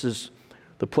Revelation. This is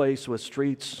the place with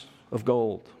streets of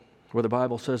gold, where the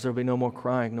Bible says there will be no more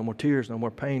crying, no more tears, no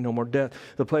more pain, no more death.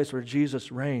 The place where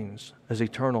Jesus reigns as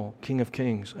eternal King of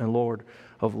kings and Lord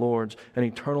of lords, an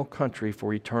eternal country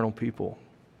for eternal people.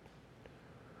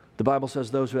 The Bible says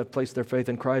those who have placed their faith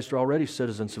in Christ are already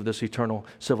citizens of this eternal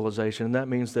civilization, and that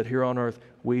means that here on earth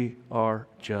we are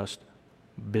just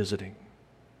visiting.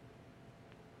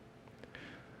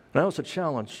 Now, it's a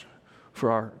challenge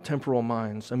for our temporal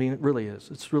minds. I mean, it really is.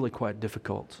 It's really quite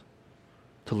difficult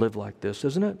to live like this,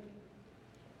 isn't it?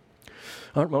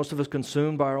 Aren't most of us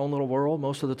consumed by our own little world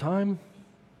most of the time?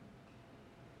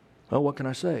 Well, what can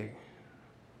I say?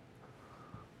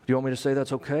 Do you want me to say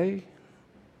that's okay?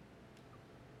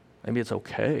 Maybe it's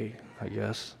okay, I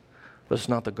guess, but it's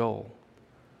not the goal.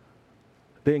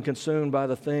 Being consumed by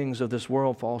the things of this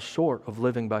world falls short of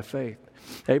living by faith.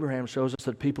 Abraham shows us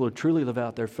that people who truly live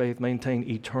out their faith maintain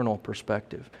eternal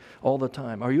perspective all the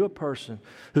time. Are you a person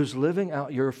who's living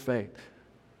out your faith?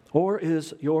 Or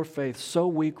is your faith so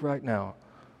weak right now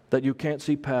that you can't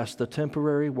see past the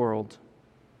temporary world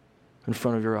in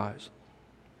front of your eyes?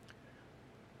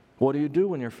 What do you do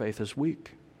when your faith is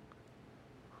weak?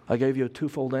 I gave you a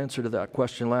twofold answer to that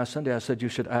question last Sunday. I said you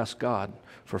should ask God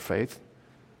for faith,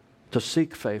 to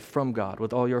seek faith from God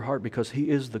with all your heart because He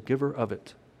is the giver of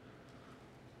it.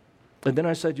 And then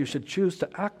I said you should choose to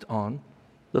act on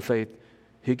the faith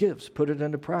He gives, put it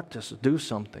into practice, do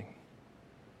something.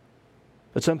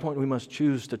 At some point we must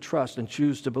choose to trust and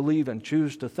choose to believe and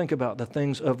choose to think about the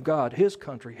things of God, His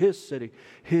country, His city,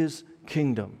 His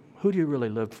kingdom. Who do you really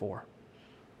live for?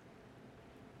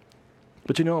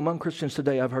 But you know, among Christians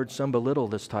today, I've heard some belittle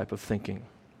this type of thinking.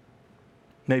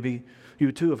 Maybe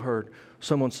you too have heard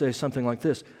someone say something like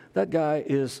this: that guy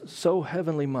is so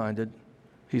heavenly minded,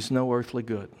 he's no earthly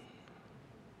good.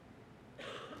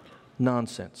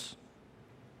 Nonsense.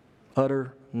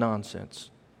 Utter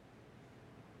nonsense.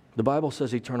 The Bible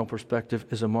says eternal perspective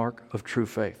is a mark of true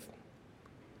faith.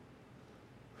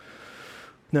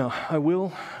 Now, I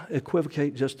will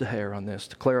equivocate just a hair on this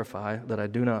to clarify that I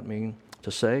do not mean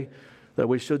to say that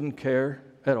we shouldn't care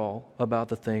at all about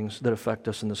the things that affect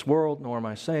us in this world, nor am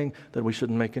I saying that we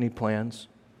shouldn't make any plans.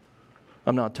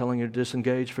 I'm not telling you to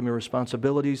disengage from your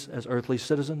responsibilities as earthly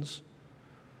citizens,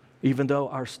 even though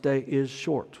our stay is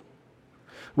short.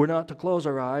 We're not to close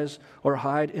our eyes or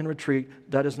hide in retreat.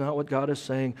 That is not what God is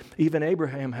saying. Even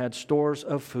Abraham had stores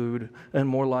of food and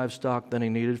more livestock than he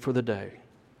needed for the day.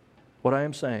 What I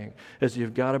am saying is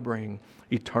you've got to bring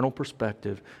eternal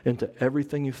perspective into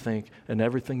everything you think and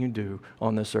everything you do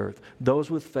on this earth. Those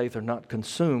with faith are not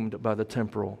consumed by the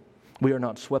temporal. We are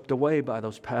not swept away by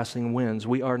those passing winds.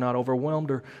 We are not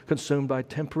overwhelmed or consumed by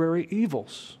temporary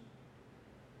evils.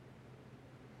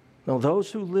 No,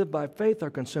 those who live by faith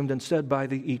are consumed instead by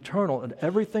the eternal, and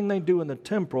everything they do in the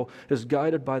temporal is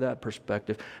guided by that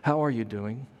perspective. How are you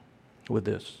doing with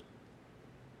this?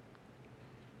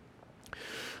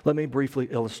 Let me briefly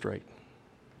illustrate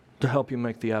to help you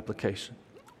make the application.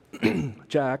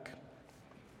 Jack,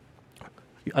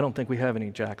 I don't think we have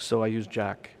any Jacks, so I use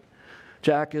Jack.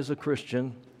 Jack is a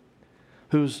Christian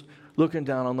who's looking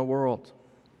down on the world.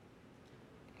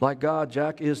 Like God,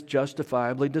 Jack is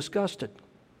justifiably disgusted.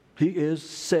 He is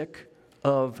sick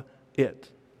of it.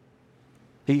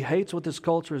 He hates what this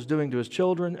culture is doing to his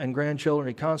children and grandchildren.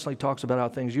 He constantly talks about how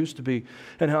things used to be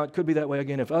and how it could be that way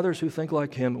again if others who think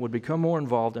like him would become more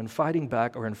involved in fighting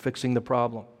back or in fixing the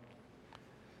problem.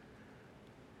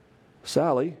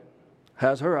 Sally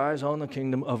has her eyes on the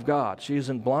kingdom of God. She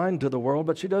isn't blind to the world,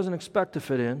 but she doesn't expect to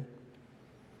fit in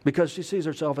because she sees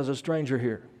herself as a stranger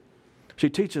here. She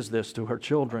teaches this to her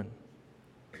children.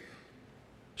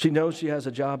 She knows she has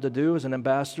a job to do as an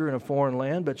ambassador in a foreign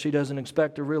land, but she doesn't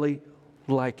expect to really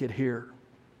like it here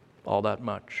all that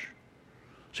much.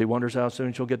 She wonders how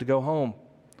soon she'll get to go home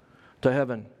to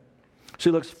heaven. She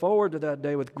looks forward to that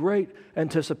day with great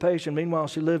anticipation. Meanwhile,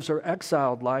 she lives her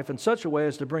exiled life in such a way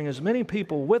as to bring as many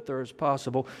people with her as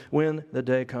possible when the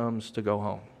day comes to go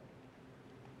home.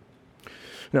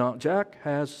 Now, Jack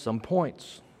has some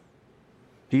points.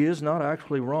 He is not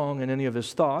actually wrong in any of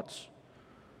his thoughts.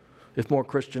 If more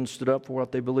Christians stood up for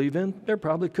what they believe in, there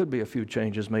probably could be a few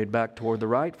changes made back toward the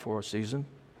right for a season.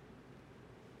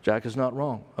 Jack is not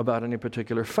wrong about any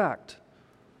particular fact.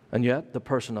 And yet, the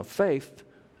person of faith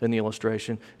in the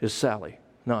illustration is Sally,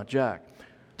 not Jack.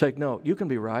 Take note, you can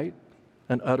be right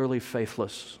and utterly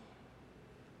faithless.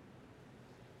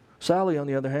 Sally, on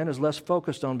the other hand, is less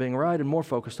focused on being right and more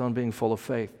focused on being full of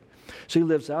faith. She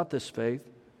lives out this faith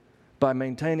by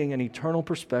maintaining an eternal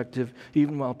perspective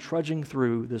even while trudging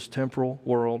through this temporal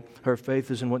world. Her faith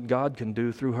is in what God can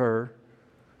do through her,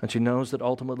 and she knows that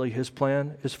ultimately His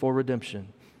plan is for redemption,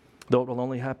 though it will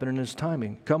only happen in His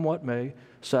timing. Come what may,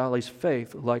 Sally's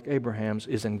faith, like Abraham's,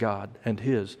 is in God and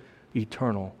His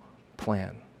eternal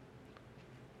plan.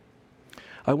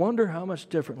 I wonder how much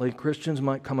differently Christians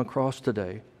might come across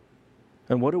today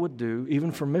and what it would do,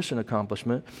 even for mission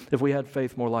accomplishment, if we had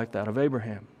faith more like that of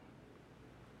Abraham.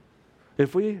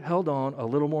 If we held on a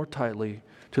little more tightly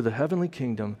to the heavenly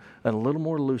kingdom and a little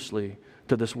more loosely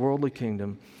to this worldly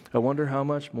kingdom, I wonder how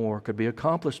much more could be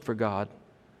accomplished for God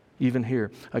even here.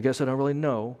 I guess I don't really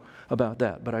know about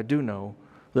that, but I do know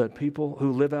that people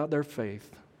who live out their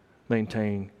faith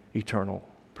maintain eternal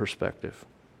perspective.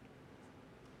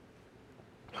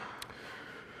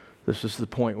 This is the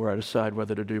point where I decide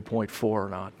whether to do point 4 or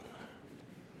not.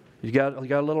 You got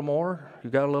a little more?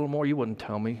 You got a little more? You wouldn't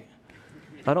tell me.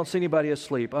 I don't see anybody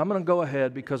asleep. I'm going to go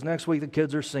ahead because next week the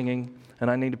kids are singing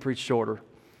and I need to preach shorter.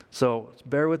 So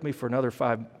bear with me for another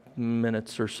 5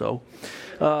 minutes or so.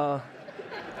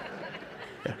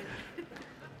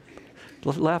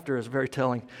 Laughter is very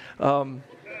telling.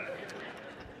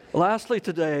 Lastly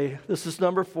today, this is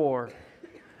number 4.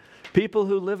 People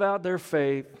who live out their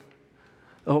faith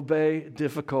obey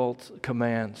difficult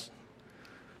commands.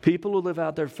 People who live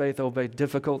out their faith obey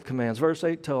difficult commands. Verse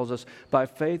 8 tells us, by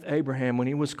faith Abraham, when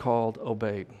he was called,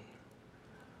 obeyed.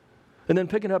 And then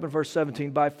picking up in verse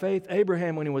 17, by faith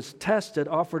Abraham, when he was tested,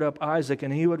 offered up Isaac,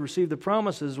 and he who had received the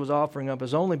promises was offering up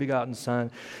his only begotten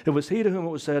son. It was he to whom it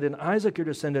was said, in Isaac your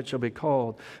descendant shall be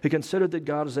called. He considered that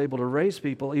God is able to raise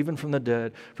people even from the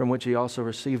dead, from which he also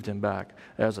received him back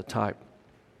as a type.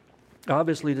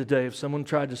 Obviously today, if someone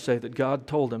tried to say that God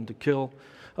told them to kill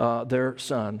their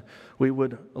son, we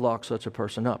would lock such a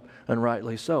person up, and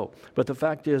rightly so. But the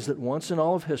fact is that once in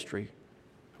all of history,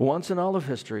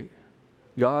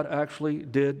 God actually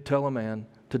did tell a man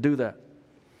to do that.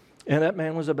 And that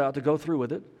man was about to go through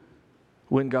with it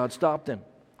when God stopped him,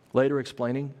 later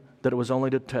explaining that it was only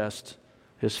to test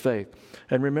his faith.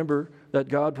 And remember that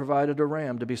God provided a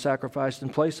ram to be sacrificed in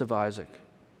place of Isaac,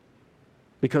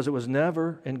 because it was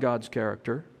never in God's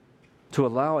character to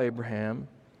allow Abraham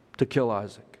to kill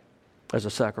Isaac as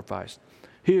a sacrifice.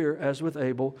 Here, as with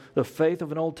Abel, the faith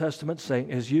of an Old Testament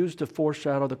saint is used to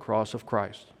foreshadow the cross of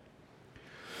Christ.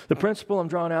 The principle I'm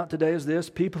drawing out today is this: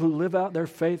 people who live out their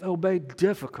faith obey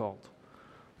difficult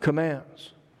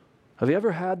commands. Have you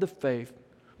ever had the faith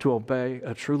to obey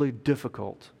a truly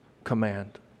difficult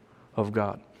command of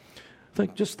God?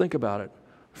 Just think about it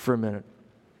for a minute.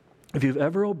 If you've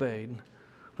ever obeyed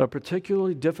a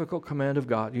particularly difficult command of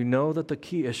God, you know that the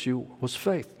key issue was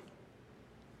faith.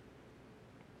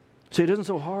 See, it isn't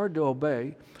so hard to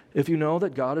obey if you know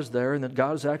that God is there and that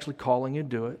God is actually calling you to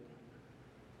do it.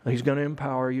 And He's going to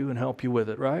empower you and help you with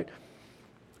it, right?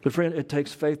 But friend, it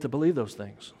takes faith to believe those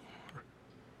things.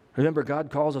 Remember,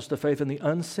 God calls us to faith in the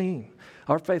unseen.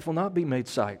 Our faith will not be made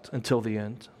sight until the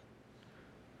end.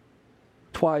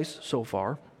 Twice so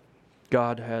far,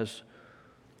 God has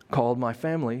called my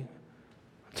family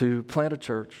to plant a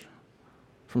church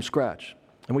from scratch.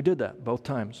 And we did that both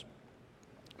times.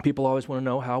 People always want to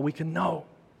know how we can know.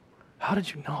 How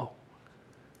did you know?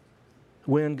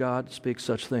 When God speaks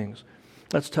such things.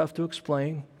 That's tough to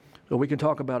explain, but we can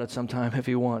talk about it sometime if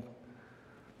you want.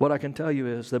 What I can tell you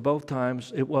is that both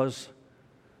times it was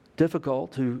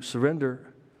difficult to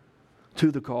surrender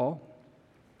to the call.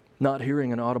 Not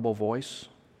hearing an audible voice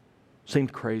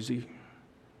seemed crazy.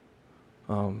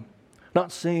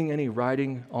 Not seeing any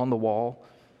writing on the wall.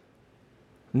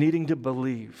 Needing to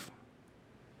believe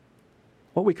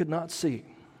what we could not see.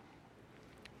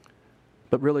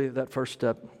 But really, that first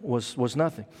step was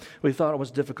nothing. We thought it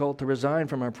was difficult to resign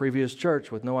from our previous church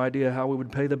with no idea how we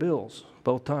would pay the bills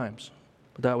both times.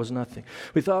 But that was nothing.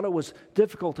 We thought it was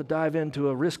difficult to dive into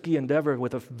a risky endeavor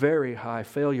with a very high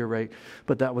failure rate,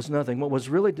 but that was nothing. What was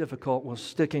really difficult was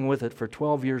sticking with it for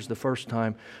 12 years the first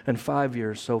time and 5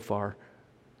 years so far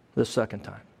the second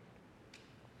time.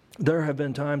 There have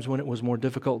been times when it was more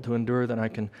difficult to endure than I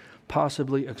can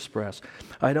possibly express.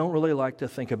 I don't really like to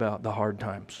think about the hard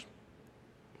times.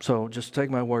 So just take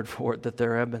my word for it that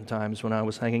there have been times when I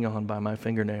was hanging on by my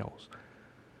fingernails.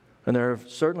 And there have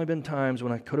certainly been times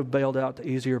when I could have bailed out to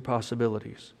easier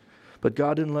possibilities. But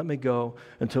God didn't let me go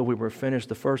until we were finished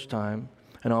the first time,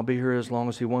 and I'll be here as long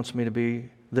as He wants me to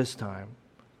be this time,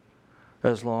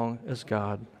 as long as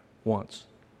God wants.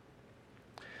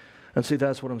 And see,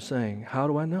 that's what I'm saying. How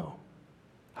do I know?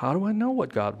 How do I know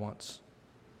what God wants?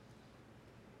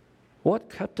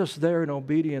 What kept us there in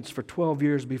obedience for 12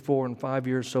 years before and 5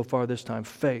 years so far this time?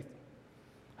 Faith.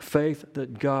 Faith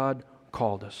that God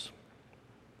called us.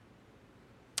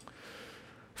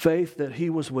 Faith that He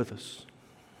was with us.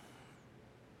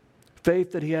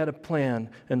 Faith that He had a plan,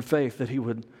 and faith that He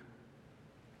would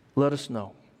let us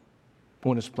know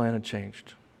when His plan had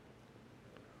changed.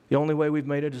 The only way we've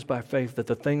made it is by faith that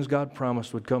the things God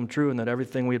promised would come true and that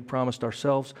everything we had promised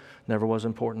ourselves never was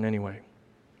important anyway.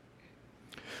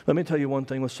 Let me tell you one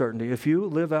thing with certainty. If you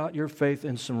live out your faith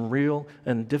in some real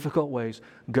and difficult ways,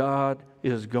 God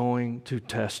is going to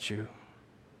test you.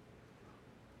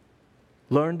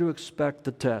 Learn to expect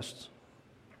the tests.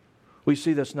 We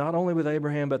see this not only with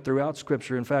Abraham, but throughout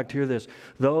Scripture. In fact, hear this.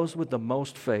 Those with the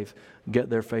most faith get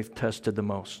their faith tested the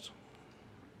most.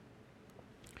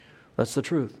 That's the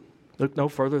truth. Look no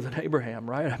further than Abraham,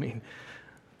 right? I mean,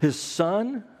 his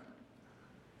son?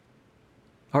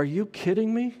 Are you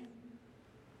kidding me?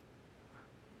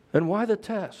 And why the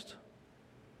test?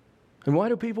 And why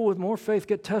do people with more faith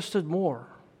get tested more?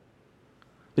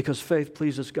 Because faith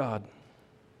pleases God.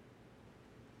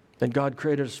 And God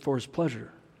created us for His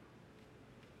pleasure.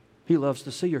 He loves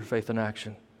to see your faith in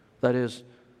action. That is,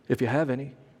 if you have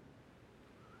any.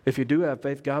 If you do have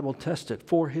faith, God will test it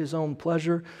for His own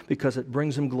pleasure because it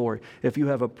brings Him glory. If you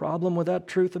have a problem with that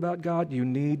truth about God, you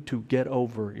need to get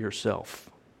over yourself.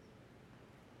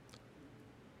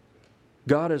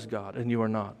 God is God and you are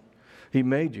not. He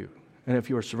made you. And if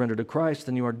you are surrendered to Christ,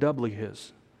 then you are doubly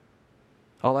His.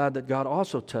 I'll add that God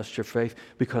also tests your faith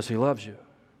because He loves you.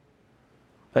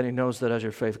 And He knows that as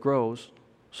your faith grows,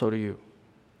 so do you.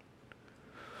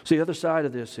 See, the other side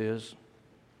of this is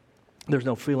there's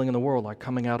no feeling in the world like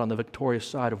coming out on the victorious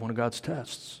side of one of God's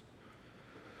tests.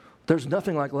 There's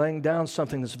nothing like laying down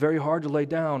something that's very hard to lay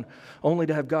down only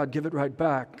to have God give it right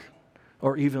back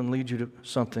or even lead you to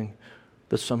something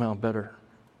that's somehow better.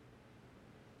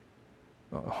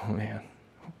 Oh, man.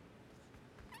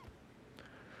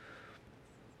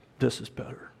 This is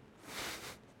better.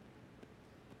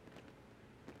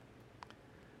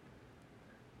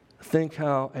 Think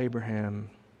how Abraham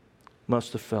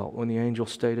must have felt when the angel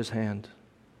stayed his hand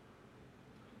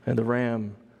and the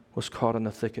ram was caught in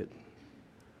the thicket.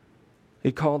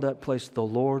 He called that place, "The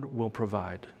Lord will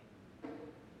provide."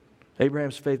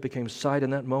 Abraham's faith became sight in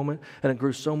that moment, and it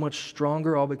grew so much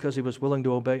stronger, all because he was willing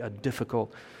to obey a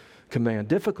difficult command.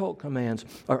 Difficult commands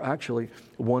are actually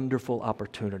wonderful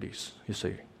opportunities, you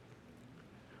see.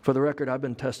 For the record, I've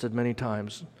been tested many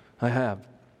times. I have.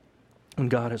 And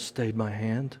God has stayed my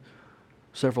hand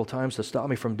several times to stop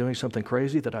me from doing something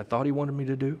crazy that I thought He wanted me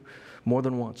to do, more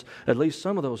than once. At least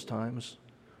some of those times,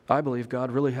 I believe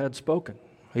God really had spoken.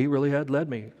 He really had led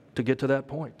me to get to that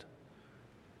point.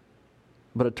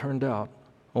 But it turned out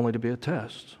only to be a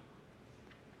test.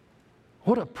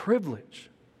 What a privilege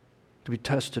to be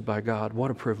tested by God.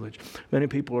 What a privilege. Many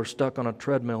people are stuck on a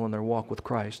treadmill in their walk with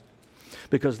Christ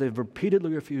because they've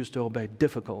repeatedly refused to obey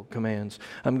difficult commands.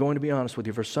 I'm going to be honest with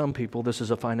you. For some people, this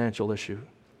is a financial issue,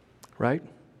 right?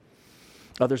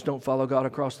 Others don't follow God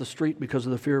across the street because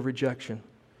of the fear of rejection.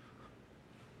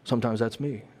 Sometimes that's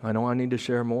me. I know I need to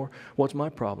share more. What's my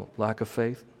problem? Lack of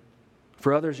faith.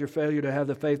 For others, your failure to have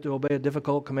the faith to obey a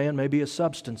difficult command may be a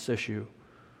substance issue,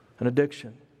 an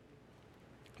addiction.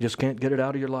 You just can't get it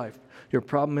out of your life. Your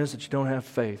problem is that you don't have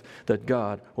faith that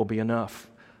God will be enough.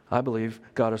 I believe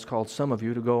God has called some of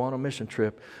you to go on a mission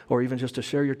trip or even just to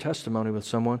share your testimony with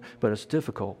someone, but it's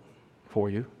difficult for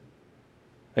you,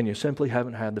 and you simply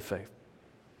haven't had the faith.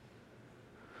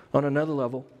 On another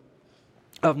level,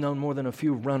 I've known more than a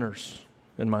few runners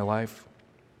in my life.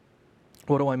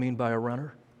 What do I mean by a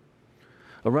runner?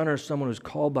 A runner is someone who's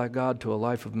called by God to a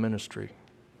life of ministry.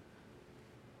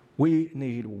 We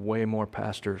need way more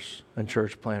pastors and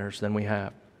church planners than we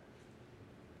have.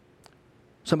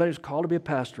 Somebody who's called to be a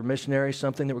pastor, missionary,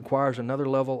 something that requires another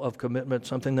level of commitment,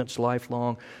 something that's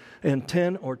lifelong. And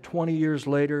 10 or 20 years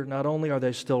later, not only are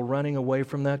they still running away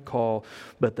from that call,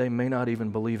 but they may not even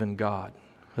believe in God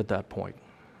at that point.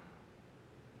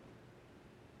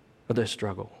 But they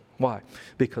struggle. Why?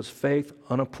 Because faith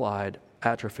unapplied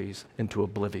atrophies into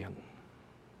oblivion.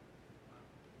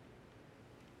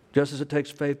 Just as it takes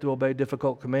faith to obey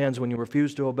difficult commands, when you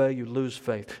refuse to obey, you lose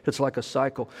faith. It's like a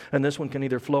cycle, and this one can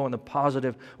either flow in the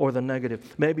positive or the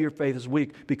negative. Maybe your faith is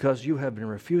weak because you have been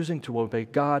refusing to obey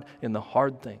God in the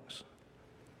hard things.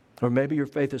 Or maybe your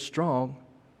faith is strong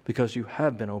because you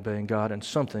have been obeying God in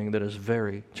something that is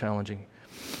very challenging.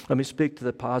 Let me speak to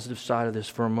the positive side of this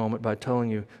for a moment by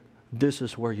telling you this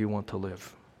is where you want to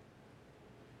live.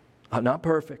 Not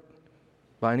perfect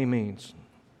by any means,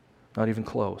 not even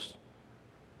close.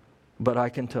 But I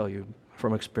can tell you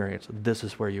from experience, this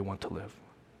is where you want to live.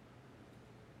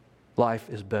 Life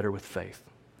is better with faith,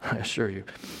 I assure you.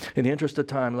 In the interest of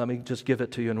time, let me just give it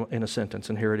to you in a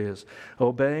sentence, and here it is.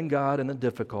 Obeying God in the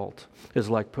difficult is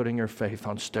like putting your faith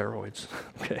on steroids,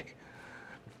 okay?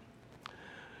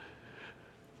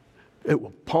 It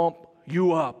will pump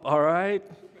you up, all right?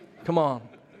 Come on.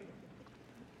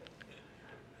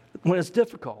 When it's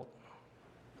difficult,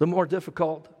 the more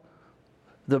difficult,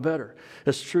 the better.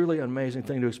 It's truly an amazing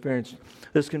thing to experience.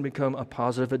 This can become a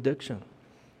positive addiction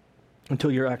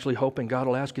until you're actually hoping God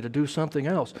will ask you to do something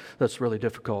else that's really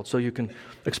difficult so you can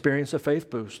experience a faith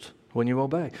boost when you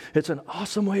obey. It's an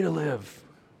awesome way to live.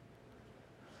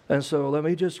 And so let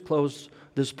me just close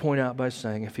this point out by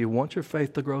saying if you want your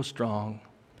faith to grow strong,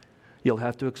 you'll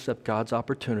have to accept God's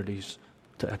opportunities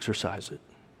to exercise it.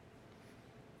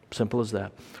 Simple as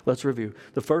that. Let's review.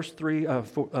 The first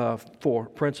four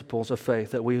principles of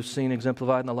faith that we have seen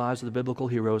exemplified in the lives of the biblical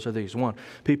heroes are these. 1,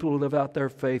 people who live out their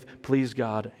faith please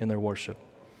God in their worship.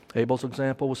 Abel's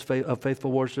example was of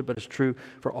faithful worship, but it's true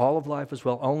for all of life as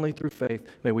well. Only through faith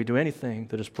may we do anything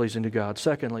that is pleasing to God.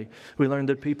 Secondly, we learned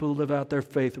that people who live out their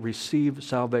faith receive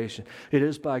salvation. It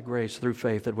is by grace through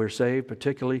faith that we're saved,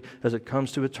 particularly as it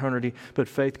comes to eternity. But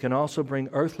faith can also bring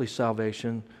earthly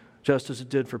salvation, just as it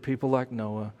did for people like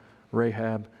Noah,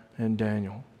 Rahab, and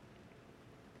Daniel.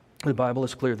 The Bible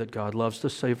is clear that God loves to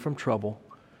save from trouble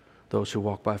those who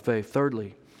walk by faith.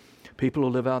 Thirdly, people who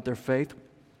live out their faith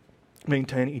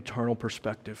maintain eternal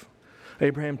perspective.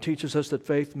 Abraham teaches us that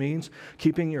faith means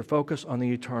keeping your focus on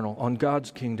the eternal, on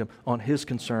God's kingdom, on His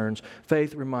concerns.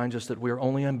 Faith reminds us that we are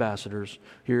only ambassadors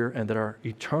here and that our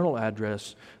eternal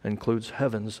address includes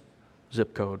heaven's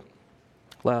zip code.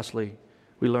 Lastly,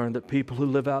 we learn that people who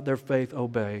live out their faith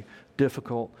obey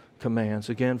difficult commands.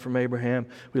 Again, from Abraham,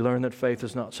 we learn that faith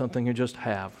is not something you just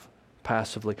have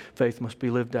passively. Faith must be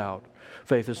lived out.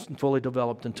 Faith is fully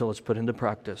developed until it's put into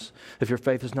practice. If your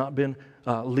faith has not been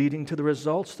leading to the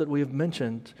results that we have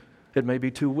mentioned, it may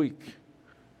be too weak.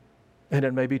 And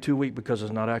it may be too weak because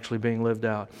it's not actually being lived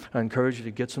out. I encourage you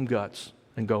to get some guts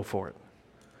and go for it.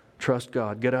 Trust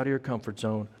God. Get out of your comfort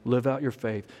zone. Live out your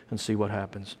faith and see what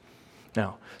happens.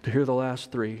 Now, to hear the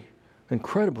last 3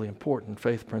 incredibly important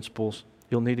faith principles,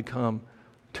 you'll need to come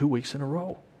 2 weeks in a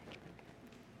row.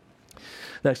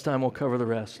 Next time, we'll cover the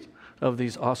rest of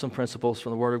these awesome principles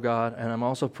from the Word of God, and I'm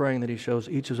also praying that He shows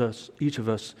each of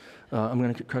us. I'm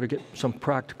going to try to get some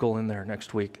practical in there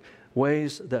next week,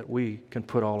 ways that we can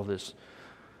put all of this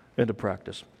into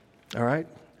practice. All right?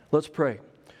 Let's pray.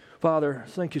 Father,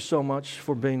 thank you so much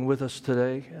for being with us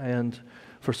today and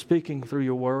for speaking through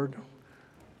your Word.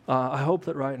 I hope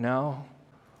that right now,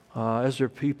 as your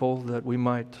people, that we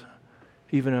might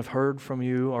even have heard from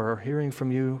you or are hearing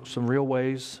from you some real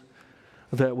ways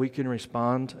that we can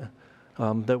respond,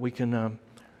 that we can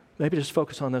maybe just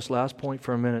focus on this last point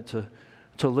for a minute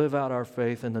to live out our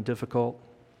faith in the difficult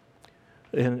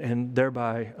and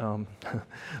thereby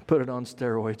put it on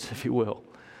steroids, if you will.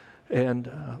 And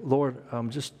Lord,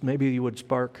 just maybe you would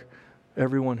spark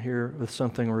everyone here with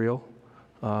something real,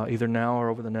 either now or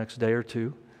over the next day or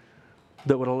two,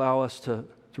 that would allow us to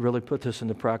really put this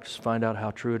into practice, find out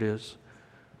how true it is.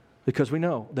 Because we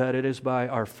know that it is by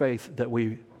our faith that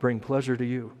we bring pleasure to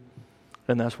you.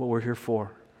 And that's what we're here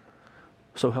for.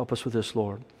 So help us with this,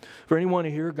 Lord. For anyone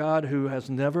here, God, who has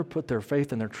never put their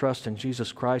faith and their trust in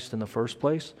Jesus Christ in the first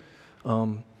place,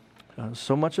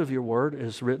 so much of your word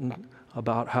is written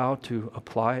about how to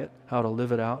apply it, how to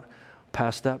live it out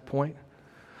past that point.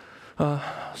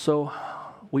 So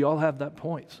we all have that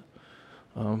point.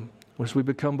 As we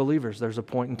become believers, there's a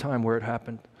point in time where it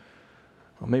happened.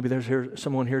 Maybe there's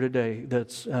someone here today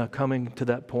that's coming to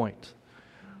that point,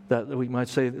 that we might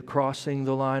say crossing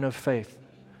the line of faith.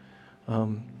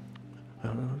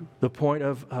 The point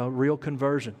of real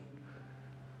conversion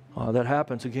that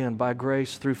happens, again, by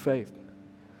grace through faith.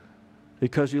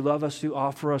 Because you love us, you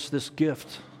offer us this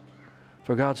gift.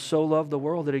 For God so loved the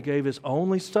world that he gave his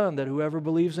only Son, that whoever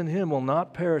believes in him will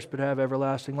not perish but have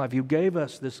everlasting life. You gave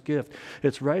us this gift.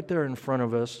 It's right there in front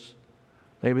of us.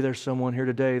 Maybe there's someone here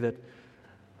today that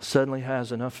suddenly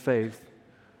has enough faith,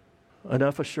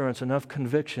 enough assurance, enough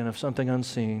conviction of something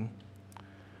unseen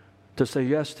to say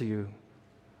yes to you,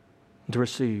 to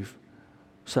receive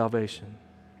salvation.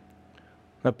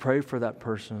 I pray for that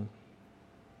person.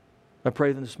 I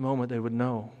pray that in this moment they would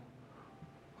know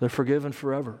they're forgiven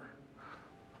forever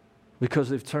because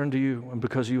they've turned to you and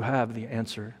because you have the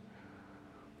answer,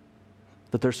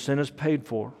 that their sin is paid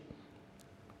for,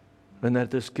 and that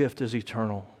this gift is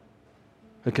eternal.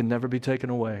 It can never be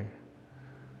taken away.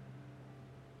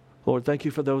 Lord, thank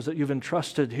you for those that you've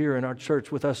entrusted here in our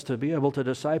church with us to be able to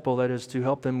disciple, that is, to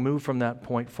help them move from that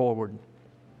point forward.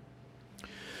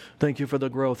 Thank you for the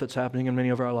growth that's happening in many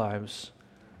of our lives.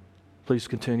 Please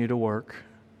continue to work.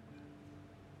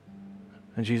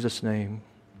 In Jesus' name,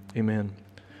 amen.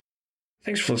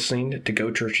 Thanks for listening to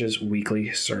Go Church's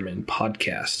weekly sermon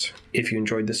podcast. If you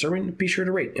enjoyed the sermon, be sure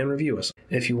to rate and review us.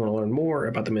 If you want to learn more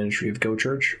about the ministry of Go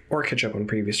Church or catch up on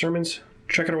previous sermons,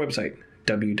 check out our website,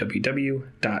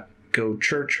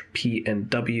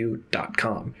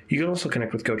 www.gochurchpnw.com. You can also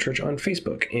connect with Go Church on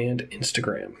Facebook and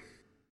Instagram.